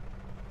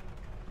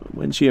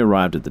 When she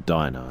arrived at the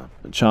diner,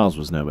 Charles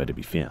was nowhere to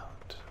be found.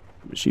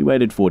 She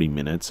waited 40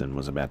 minutes and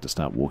was about to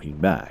start walking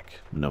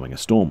back, knowing a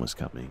storm was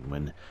coming,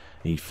 when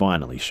he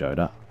finally showed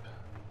up.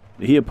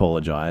 He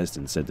apologized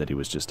and said that he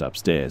was just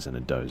upstairs and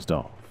had dozed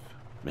off.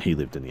 He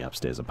lived in the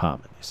upstairs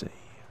apartment, you see,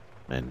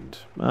 and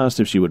asked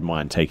if she would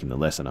mind taking the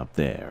lesson up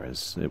there,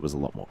 as it was a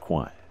lot more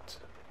quiet.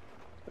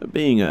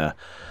 Being a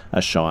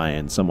shy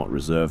and somewhat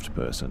reserved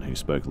person who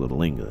spoke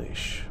little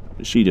English,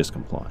 she just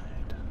complied.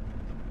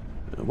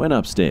 When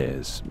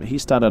upstairs, he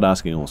started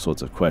asking all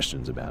sorts of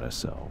questions about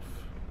herself.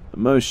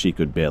 Most she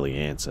could barely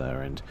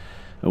answer, and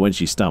when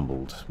she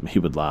stumbled, he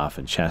would laugh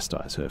and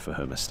chastise her for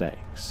her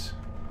mistakes.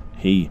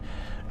 He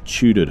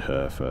tutored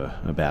her for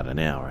about an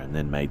hour and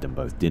then made them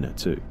both dinner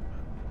too.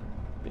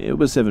 It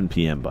was 7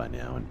 p.m. by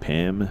now, and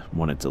Pam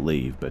wanted to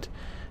leave, but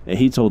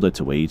he told her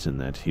to eat and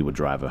that he would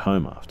drive her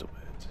home afterward.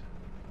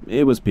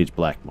 It was pitch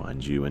black,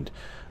 mind you, and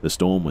the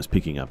storm was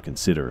picking up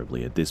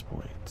considerably at this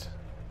point.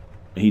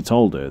 He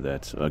told her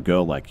that a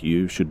girl like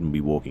you shouldn't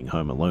be walking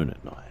home alone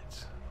at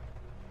night.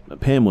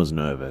 Pam was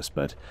nervous,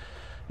 but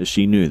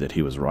she knew that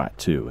he was right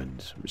too,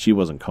 and she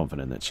wasn't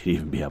confident that she'd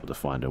even be able to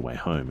find her way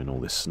home in all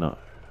this snow.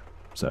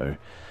 So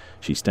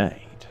she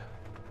stayed.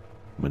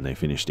 When they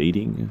finished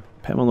eating,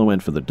 Pamela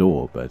went for the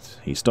door, but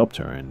he stopped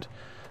her and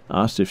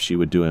asked if she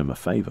would do him a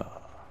favor.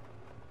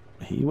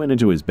 He went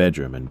into his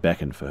bedroom and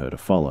beckoned for her to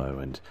follow,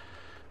 and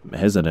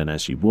hesitant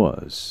as she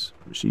was,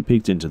 she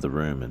peeked into the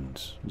room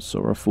and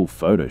saw a full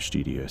photo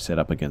studio set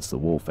up against the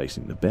wall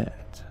facing the bed.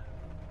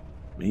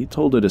 He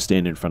told her to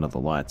stand in front of the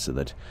light so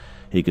that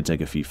he could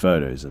take a few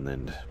photos and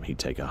then he'd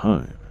take her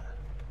home.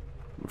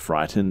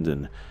 Frightened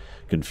and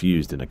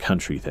confused in a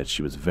country that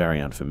she was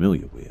very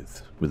unfamiliar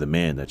with a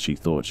man that she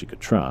thought she could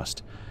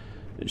trust.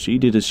 She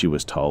did as she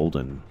was told,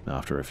 and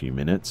after a few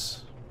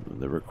minutes,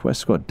 the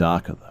request got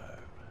darker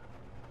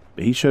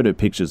though. He showed her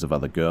pictures of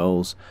other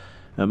girls,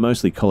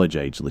 mostly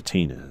college-age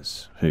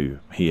Latinas, who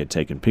he had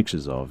taken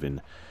pictures of in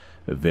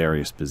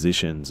various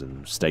positions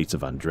and states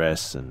of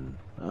undress, and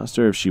asked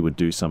her if she would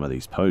do some of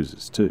these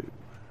poses too.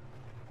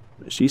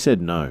 She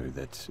said no,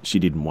 that she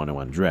didn't want to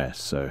undress,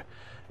 so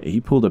he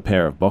pulled a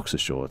pair of boxer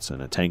shorts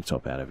and a tank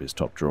top out of his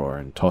top drawer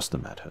and tossed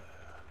them at her.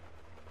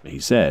 He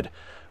said,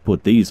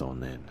 "Put these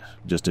on then,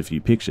 just a few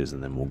pictures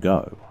and then we'll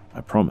go,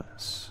 I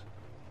promise."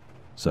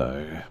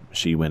 So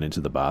she went into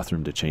the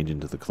bathroom to change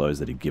into the clothes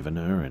that he'd given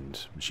her,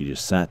 and she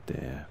just sat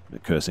there,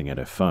 cursing at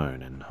her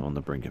phone and on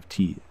the brink of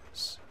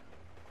tears.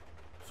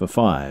 For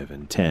 5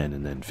 and 10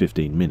 and then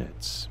 15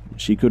 minutes,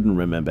 she couldn't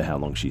remember how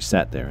long she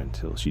sat there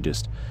until she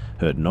just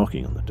heard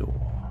knocking on the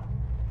door.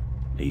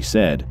 He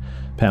said,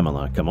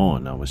 "Pamela, come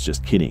on, I was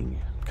just kidding.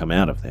 Come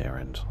out of there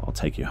and I'll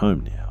take you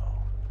home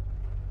now."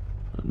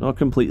 Not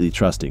completely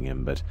trusting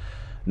him, but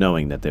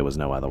knowing that there was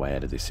no other way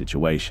out of this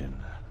situation,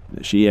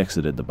 she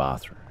exited the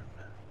bathroom.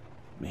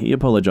 He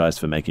apologized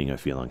for making her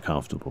feel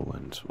uncomfortable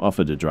and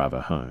offered to drive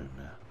her home,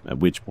 at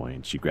which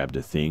point she grabbed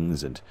her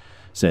things and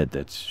said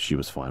that she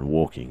was fine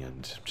walking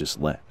and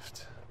just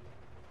left.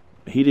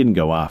 He didn't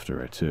go after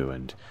her too,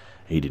 and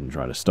he didn't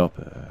try to stop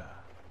her.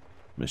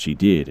 She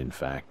did, in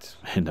fact,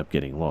 end up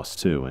getting lost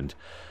too, and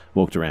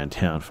walked around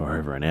town for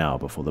over an hour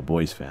before the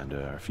boys found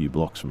her a few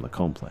blocks from the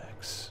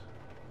complex.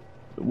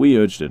 We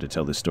urged her to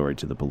tell this story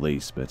to the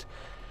police, but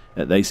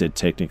they said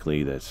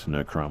technically that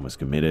no crime was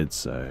committed,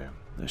 so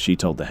she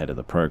told the head of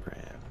the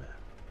program.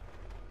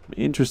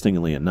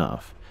 Interestingly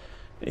enough,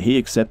 he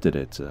accepted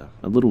it a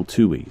little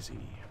too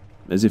easy,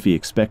 as if he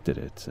expected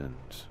it, and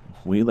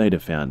we later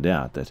found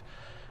out that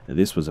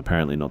this was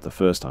apparently not the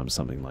first time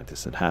something like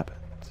this had happened.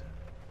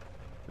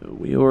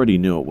 We already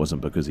knew it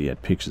wasn't because he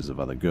had pictures of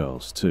other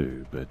girls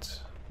too,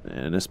 but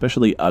an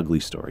especially ugly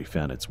story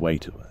found its way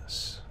to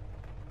us.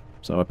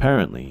 So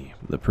apparently,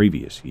 the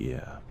previous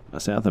year, a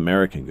South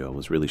American girl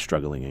was really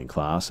struggling in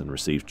class and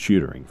received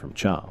tutoring from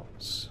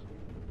Charles.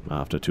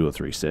 After 2 or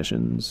 3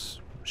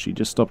 sessions, she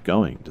just stopped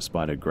going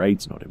despite her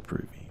grades not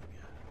improving.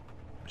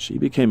 She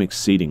became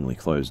exceedingly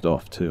closed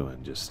off too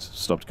and just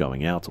stopped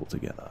going out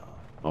altogether,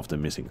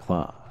 often missing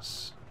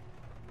class.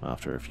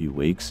 After a few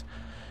weeks,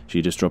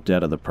 she just dropped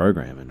out of the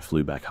program and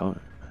flew back home.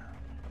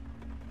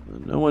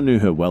 No one knew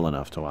her well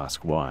enough to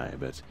ask why,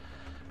 but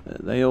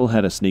they all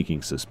had a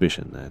sneaking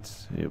suspicion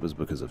that it was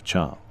because of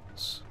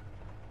Charles.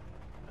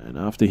 And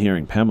after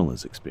hearing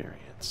Pamela's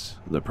experience,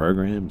 the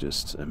program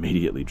just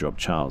immediately dropped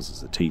Charles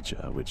as a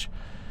teacher, which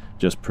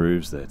just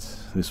proves that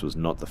this was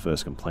not the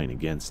first complaint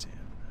against him.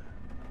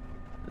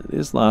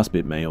 This last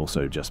bit may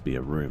also just be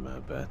a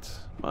rumor,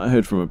 but I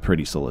heard from a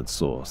pretty solid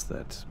source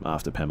that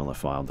after Pamela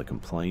filed the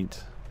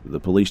complaint, the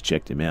police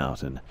checked him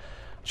out, and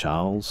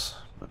Charles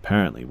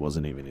apparently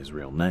wasn't even his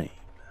real name.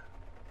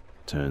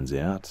 Turns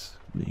out,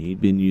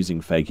 he'd been using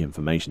fake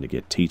information to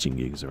get teaching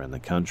gigs around the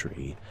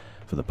country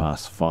for the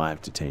past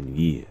 5 to 10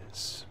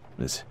 years,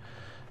 as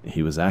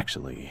he was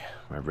actually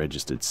a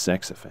registered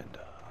sex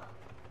offender.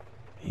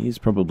 He's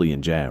probably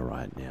in jail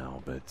right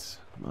now, but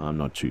I'm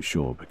not too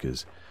sure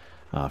because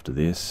after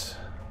this,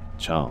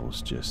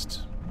 Charles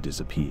just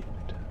disappeared.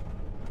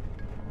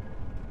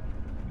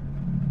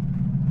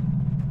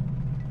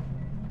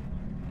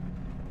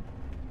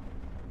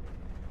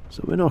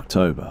 So in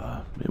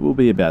October, it will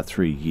be about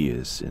 3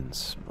 years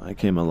since I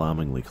came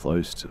alarmingly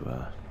close to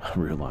a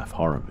real-life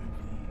horror movie.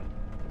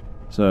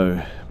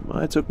 So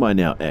I took my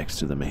now ex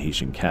to the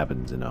Mahisham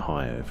cabins in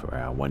Ohio for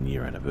our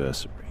 1-year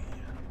anniversary.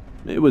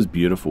 It was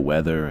beautiful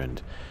weather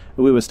and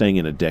we were staying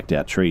in a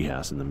decked-out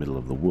treehouse in the middle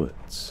of the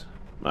woods.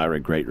 I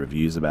read great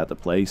reviews about the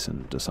place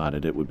and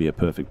decided it would be a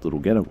perfect little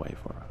getaway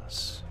for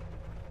us.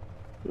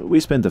 We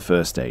spent the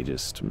first day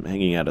just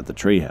hanging out at the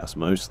treehouse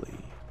mostly.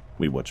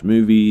 We watched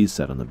movies,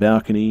 sat on the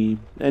balcony,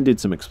 and did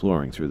some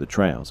exploring through the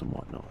trails and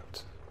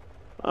whatnot.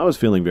 I was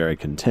feeling very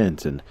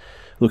content and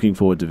looking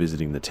forward to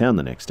visiting the town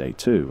the next day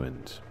too,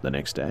 and the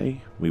next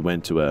day we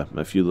went to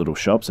a few little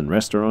shops and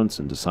restaurants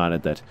and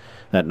decided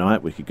that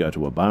night we could go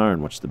to a bar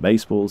and watch the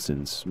baseball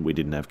since we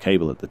didn't have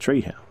cable at the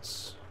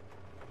treehouse.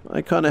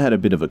 I kinda had a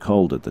bit of a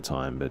cold at the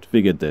time, but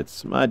figured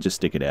that I'd just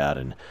stick it out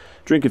and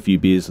drink a few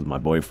beers with my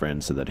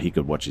boyfriend so that he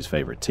could watch his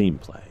favorite team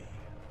play.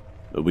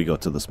 We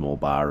got to the small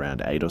bar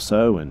around 8 or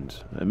so, and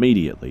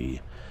immediately,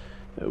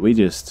 we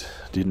just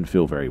didn't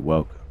feel very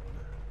welcome.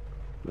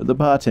 The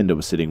bartender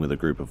was sitting with a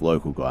group of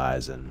local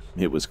guys, and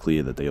it was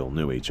clear that they all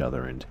knew each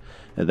other, and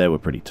they were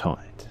pretty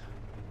tight.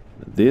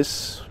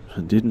 This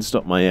didn't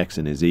stop my ex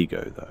in his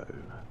ego, though.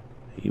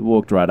 He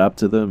walked right up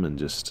to them and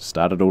just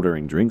started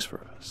ordering drinks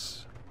for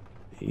us.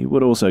 He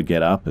would also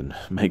get up and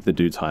make the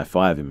dudes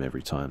high-five him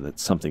every time that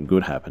something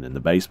good happened in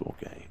the baseball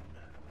game.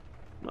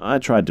 I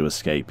tried to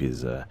escape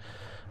his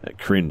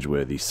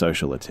cringe-worthy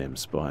social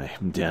attempts by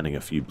downing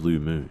a few blue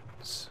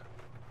moons.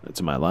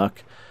 To my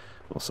luck,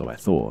 or so I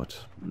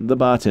thought, the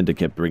bartender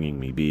kept bringing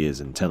me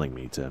beers and telling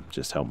me to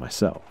just help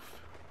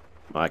myself.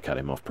 I cut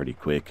him off pretty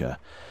quick.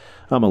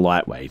 I'm a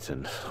lightweight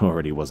and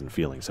already wasn't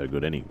feeling so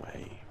good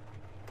anyway.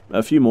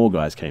 A few more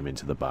guys came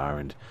into the bar,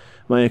 and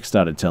my ex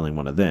started telling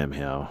one of them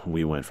how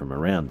we weren't from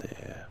around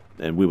there,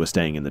 and we were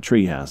staying in the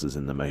tree houses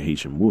in the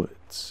Mohitian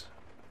woods.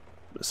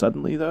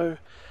 Suddenly, though,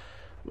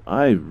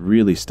 I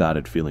really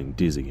started feeling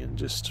dizzy and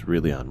just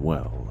really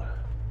unwell.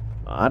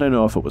 I don't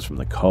know if it was from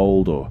the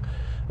cold or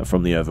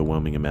from the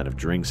overwhelming amount of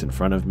drinks in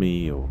front of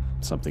me or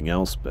something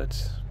else,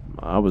 but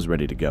I was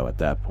ready to go at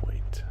that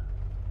point.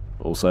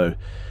 Also,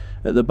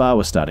 the bar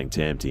was starting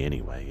to empty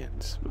anyway,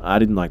 and I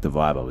didn't like the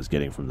vibe I was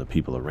getting from the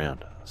people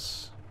around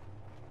us.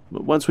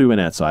 But once we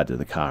went outside to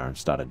the car and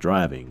started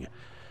driving,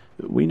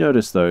 we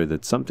noticed, though,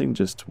 that something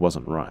just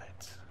wasn't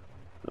right.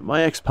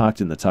 My ex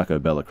parked in the Taco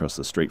Bell across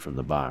the street from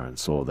the bar and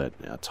saw that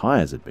our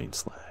tires had been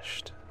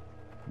slashed.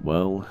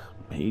 Well,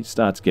 he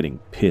starts getting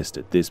pissed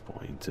at this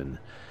point, and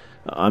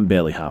I'm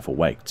barely half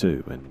awake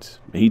too, and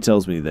he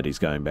tells me that he's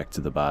going back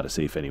to the bar to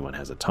see if anyone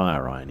has a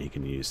tire iron he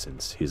can use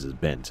since his is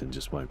bent and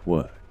just won't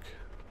work.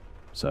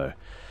 So,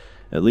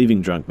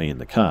 leaving drunk me in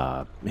the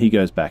car, he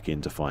goes back in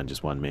to find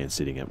just one man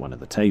sitting at one of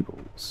the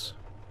tables.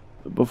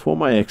 Before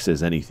my ex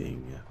says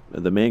anything,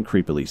 the man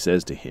creepily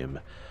says to him,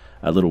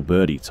 "A little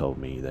birdie told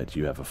me that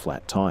you have a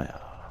flat tire."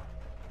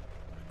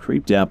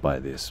 Creeped out by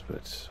this,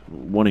 but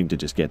wanting to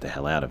just get the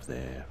hell out of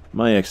there,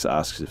 my ex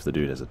asks if the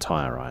dude has a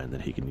tire iron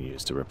that he can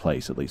use to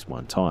replace at least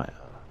one tire.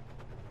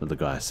 But the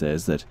guy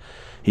says that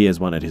he has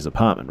one at his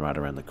apartment right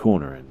around the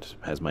corner and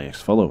has my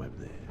ex follow him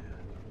there.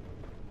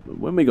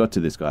 When we got to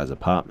this guy's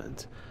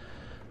apartment,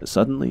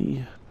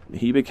 suddenly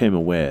he became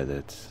aware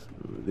that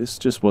this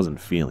just wasn't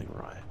feeling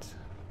right.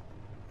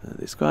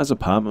 This guy's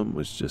apartment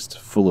was just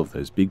full of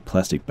those big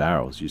plastic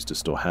barrels used to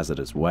store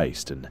hazardous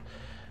waste, and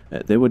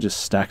there were just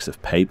stacks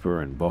of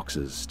paper and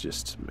boxes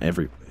just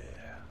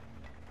everywhere.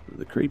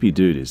 The creepy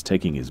dude is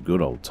taking his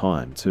good old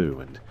time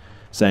too, and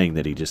saying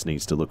that he just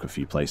needs to look a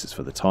few places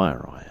for the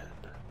tire iron.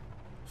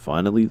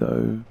 Finally,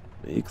 though,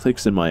 it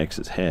clicks in my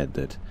ex's head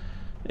that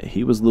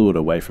he was lured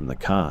away from the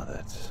car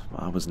that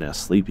I was now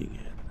sleeping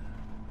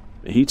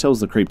in. He tells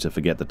the creep to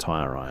forget the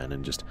tire iron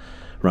and just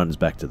runs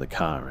back to the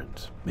car,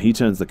 and he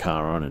turns the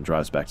car on and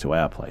drives back to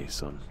our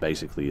place on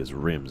basically his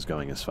rims,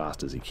 going as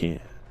fast as he can.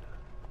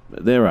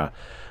 There are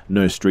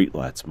no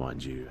streetlights,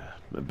 mind you,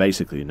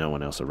 basically no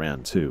one else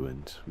around too,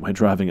 and we're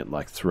driving at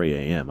like 3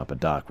 a.m. up a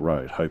dark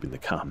road hoping the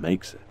car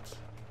makes it.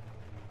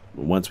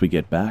 Once we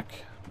get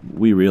back,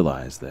 we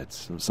realize that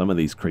some of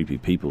these creepy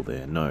people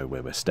there know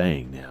where we're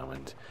staying now,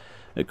 and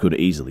it could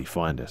easily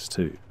find us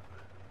too.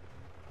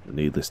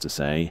 Needless to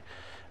say,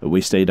 we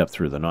stayed up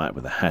through the night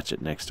with a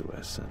hatchet next to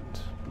us,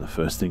 and the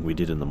first thing we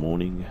did in the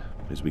morning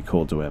is we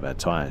called to have our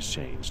tires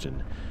changed,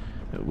 and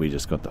we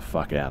just got the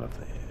fuck out of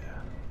there.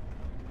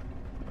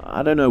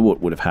 I don't know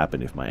what would have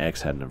happened if my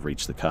ex hadn't have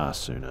reached the car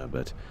sooner,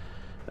 but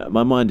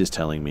my mind is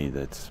telling me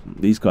that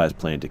these guys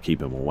planned to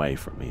keep him away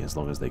from me as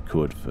long as they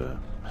could for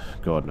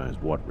God knows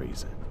what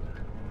reason.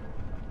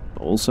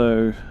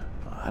 Also,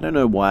 I don't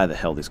know why the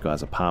hell this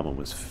guy's apartment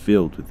was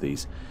filled with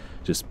these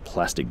just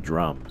plastic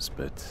drums,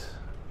 but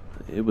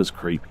it was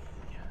creepy.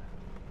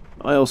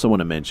 I also want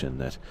to mention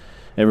that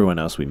everyone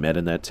else we met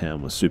in that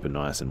town was super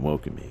nice and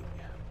welcoming,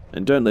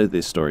 and don't let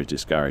this story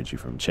discourage you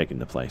from checking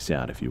the place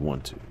out if you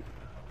want to.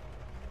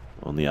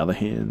 On the other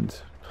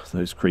hand,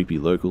 those creepy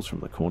locals from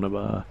the corner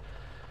bar,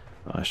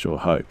 I sure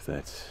hope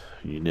that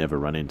you never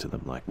run into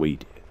them like we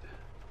did.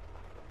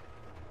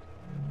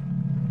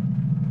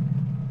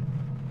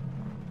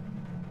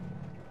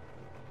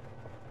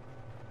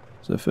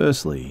 So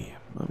firstly,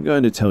 I'm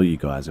going to tell you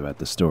guys about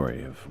the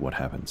story of what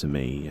happened to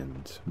me,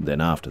 and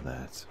then after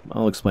that,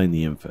 I'll explain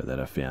the info that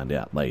I found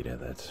out later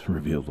that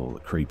revealed all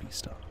the creepy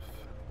stuff.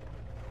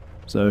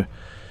 So,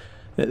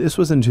 this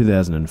was in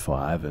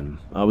 2005, and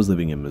I was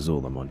living in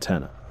Missoula,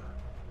 Montana.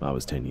 I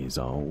was 10 years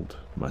old,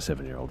 my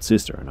 7-year-old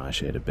sister and I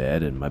shared a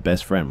bed, and my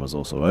best friend was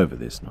also over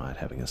this night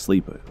having a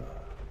sleepover.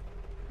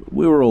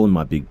 We were all in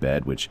my big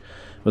bed, which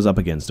was up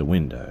against a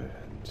window,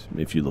 and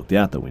if you looked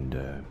out the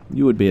window,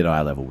 you would be at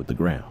eye level with the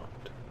ground.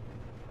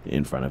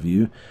 In front of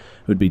you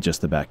would be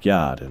just the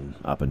backyard, and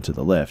up and to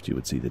the left you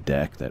would see the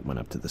deck that went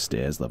up to the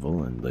stairs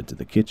level and led to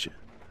the kitchen.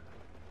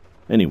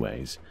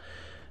 Anyways,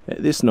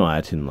 this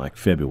night in like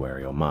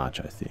February or March,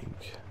 I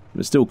think, it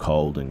was still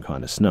cold and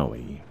kind of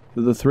snowy.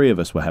 The three of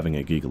us were having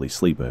a giggly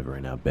sleepover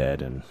in our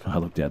bed, and I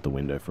looked out the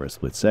window for a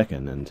split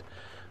second, and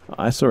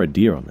I saw a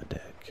deer on the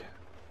deck.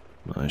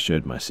 I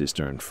showed my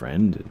sister and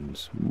friend,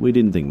 and we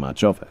didn't think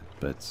much of it,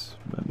 but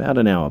about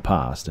an hour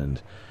passed,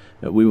 and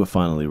we were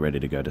finally ready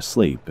to go to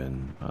sleep,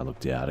 and I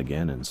looked out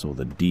again and saw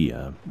the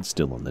deer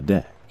still on the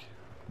deck.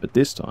 But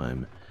this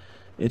time,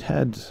 it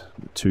had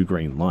 2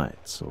 green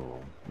lights,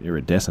 or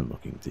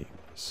iridescent-looking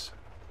things.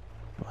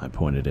 I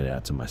pointed it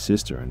out to my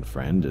sister and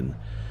friend, and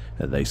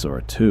they saw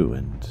it too,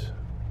 and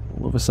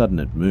all of a sudden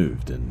it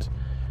moved, and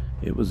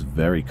it was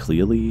very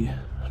clearly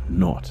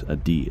not a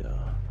deer.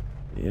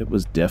 It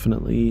was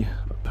definitely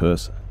a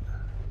person,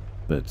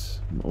 but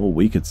all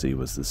we could see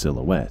was the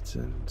silhouette,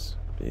 and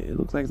it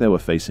looked like they were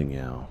facing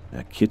our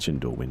kitchen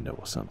door window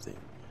or something.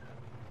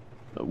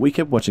 We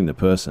kept watching the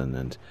person,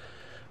 and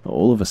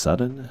all of a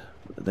sudden,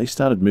 they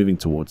started moving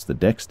towards the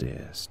deck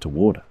stairs,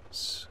 toward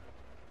us.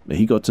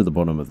 He got to the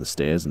bottom of the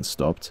stairs and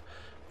stopped,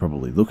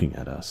 probably looking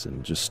at us,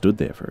 and just stood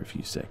there for a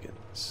few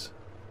seconds.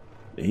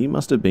 He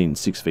must have been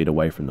 6 feet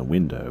away from the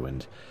window,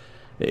 and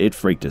it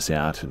freaked us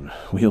out, and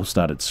we all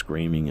started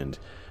screaming, and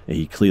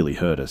he clearly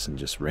heard us and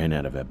just ran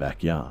out of our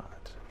backyard.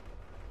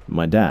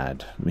 My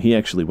dad, he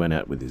actually went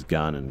out with his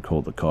gun and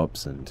called the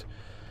cops, and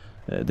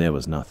there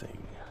was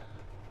nothing.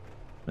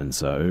 And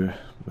so,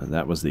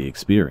 that was the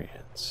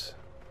experience.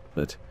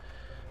 But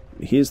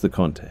here's the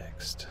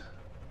context.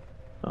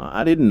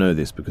 I didn't know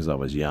this because I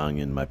was young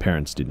and my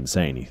parents didn't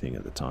say anything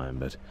at the time,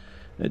 but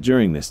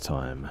during this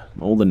time,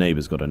 all the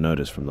neighbors got a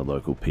notice from the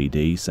local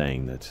PD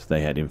saying that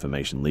they had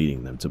information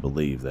leading them to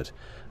believe that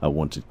a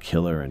wanted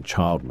killer and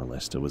child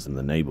molester was in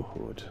the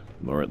neighborhood,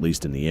 or at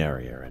least in the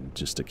area, and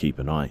just to keep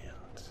an eye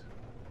out.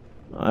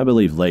 I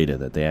believe later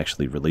that they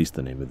actually released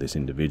the name of this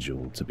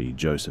individual to be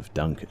Joseph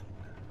Duncan.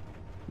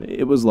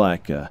 It was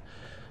like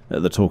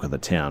the talk of the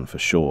town for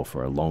sure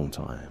for a long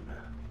time.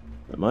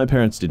 My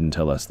parents didn't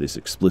tell us this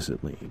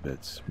explicitly,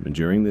 but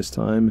during this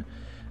time,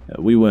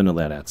 we weren't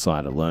allowed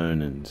outside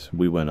alone, and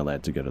we weren't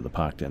allowed to go to the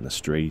park down the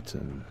street,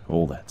 and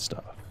all that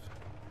stuff.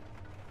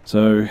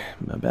 So,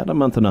 about a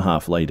month and a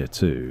half later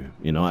too,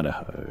 in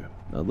Idaho,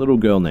 a little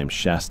girl named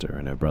Shasta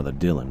and her brother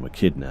Dylan were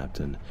kidnapped,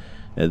 and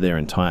their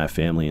entire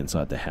family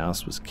inside the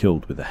house was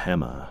killed with a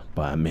hammer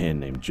by a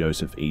man named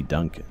Joseph E.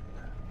 Duncan.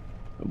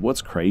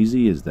 What's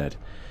crazy is that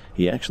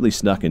he actually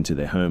snuck into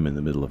their home in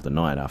the middle of the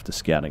night after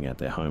scouting out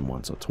their home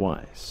once or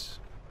twice.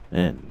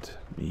 And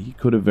he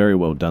could have very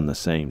well done the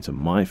same to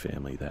my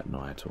family that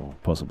night, or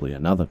possibly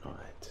another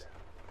night.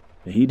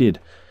 He did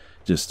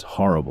just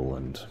horrible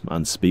and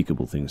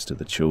unspeakable things to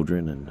the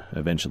children, and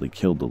eventually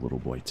killed the little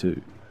boy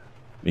too.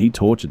 He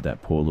tortured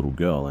that poor little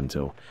girl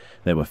until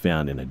they were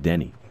found in a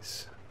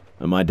Denny's.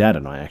 And my dad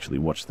and I actually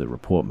watched the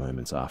report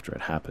moments after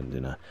it happened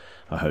in a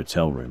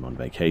hotel room on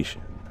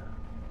vacation.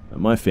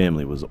 My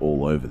family was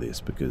all over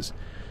this because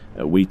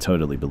we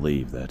totally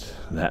believed that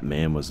that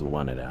man was the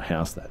one at our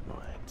house that night.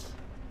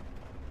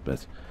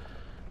 But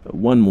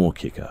one more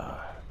kicker.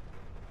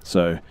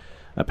 So,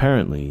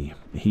 apparently,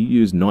 he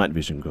used night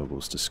vision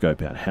goggles to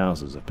scope out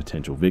houses of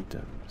potential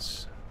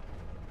victims.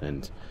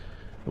 And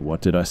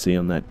what did I see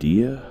on that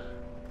deer?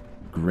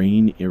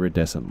 Green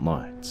iridescent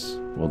lights,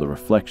 or the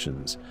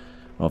reflections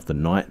of the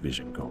night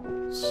vision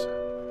goggles.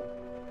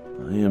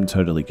 I am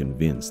totally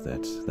convinced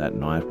that that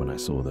night when I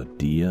saw the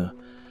deer,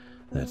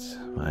 that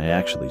I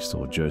actually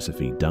saw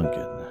Joseph E.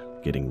 Duncan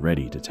getting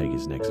ready to take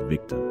his next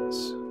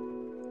victims.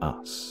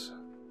 Us.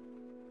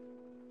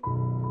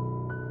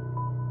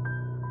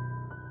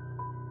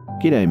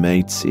 G'day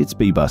mates, it's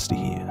B-Buster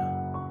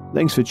here.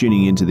 Thanks for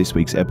tuning in to this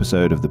week's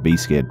episode of the Be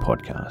Scared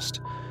podcast.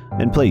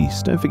 And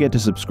please, don't forget to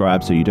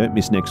subscribe so you don't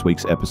miss next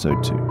week's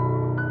episode too.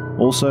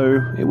 Also,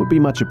 it would be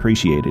much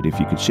appreciated if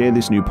you could share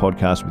this new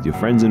podcast with your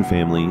friends and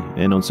family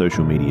and on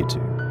social media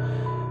too.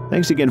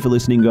 Thanks again for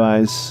listening,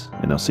 guys,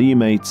 and I'll see you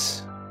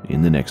mates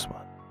in the next one.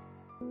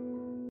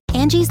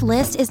 Angie's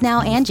List is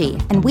now Angie,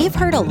 and we've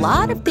heard a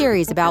lot of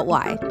theories about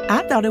why.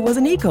 I thought it was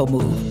an eco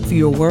move.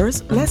 Fewer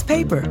words, less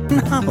paper.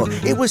 No,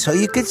 it was so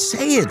you could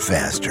say it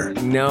faster.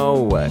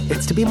 No,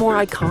 it's to be more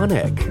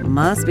iconic.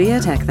 Must be a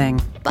tech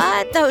thing.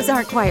 But those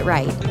aren't quite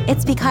right.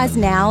 It's because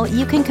now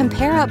you can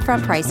compare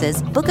upfront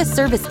prices, book a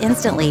service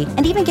instantly,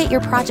 and even get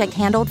your project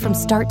handled from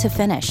start to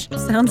finish.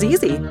 Sounds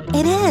easy.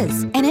 It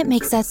is, and it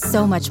makes us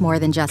so much more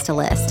than just a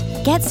list.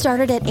 Get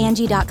started at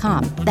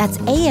Angie.com. That's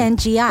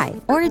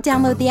ANGI, or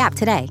download the app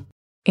today.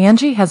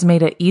 Angie has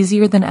made it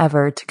easier than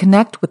ever to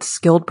connect with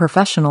skilled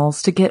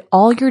professionals to get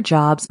all your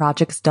jobs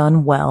projects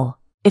done well.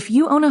 If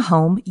you own a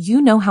home,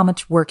 you know how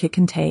much work it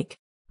can take,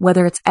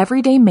 whether it's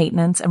everyday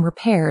maintenance and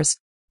repairs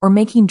or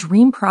making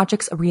dream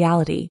projects a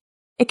reality.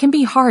 It can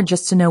be hard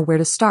just to know where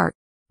to start,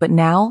 but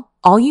now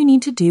all you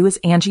need to do is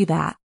Angie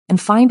that and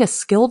find a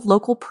skilled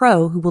local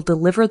pro who will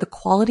deliver the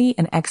quality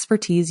and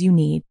expertise you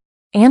need.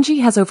 Angie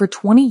has over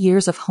 20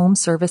 years of home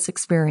service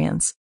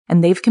experience,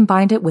 and they've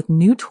combined it with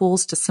new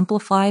tools to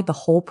simplify the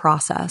whole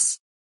process.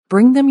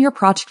 Bring them your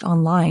project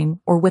online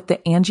or with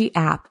the Angie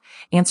app,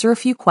 answer a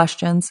few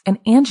questions, and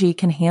Angie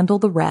can handle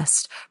the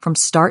rest from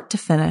start to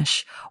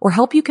finish, or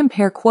help you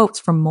compare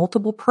quotes from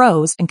multiple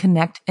pros and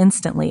connect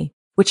instantly,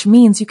 which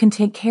means you can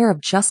take care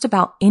of just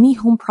about any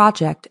home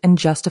project in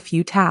just a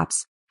few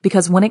taps.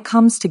 Because when it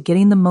comes to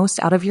getting the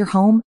most out of your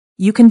home,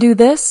 you can do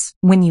this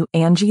when you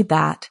Angie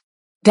that.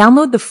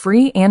 Download the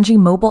free Angie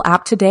mobile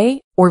app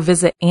today or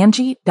visit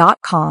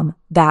Angie.com.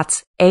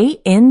 That's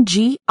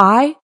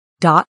ANGI.com.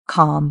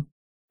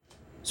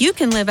 You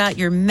can live out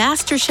your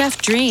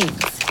MasterChef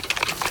dreams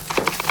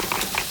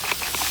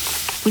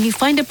when you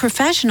find a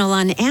professional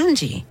on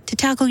Angie to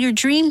tackle your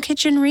dream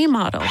kitchen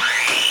remodel.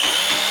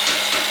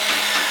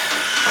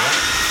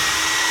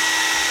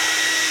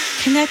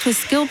 Connect with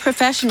skilled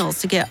professionals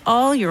to get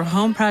all your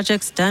home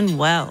projects done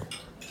well.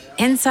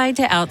 Inside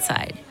to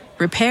outside,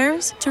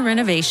 repairs to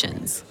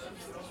renovations.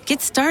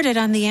 Get started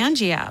on the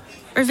Angie app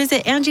or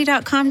visit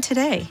Angie.com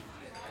today.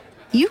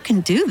 You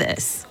can do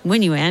this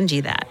when you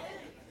Angie that.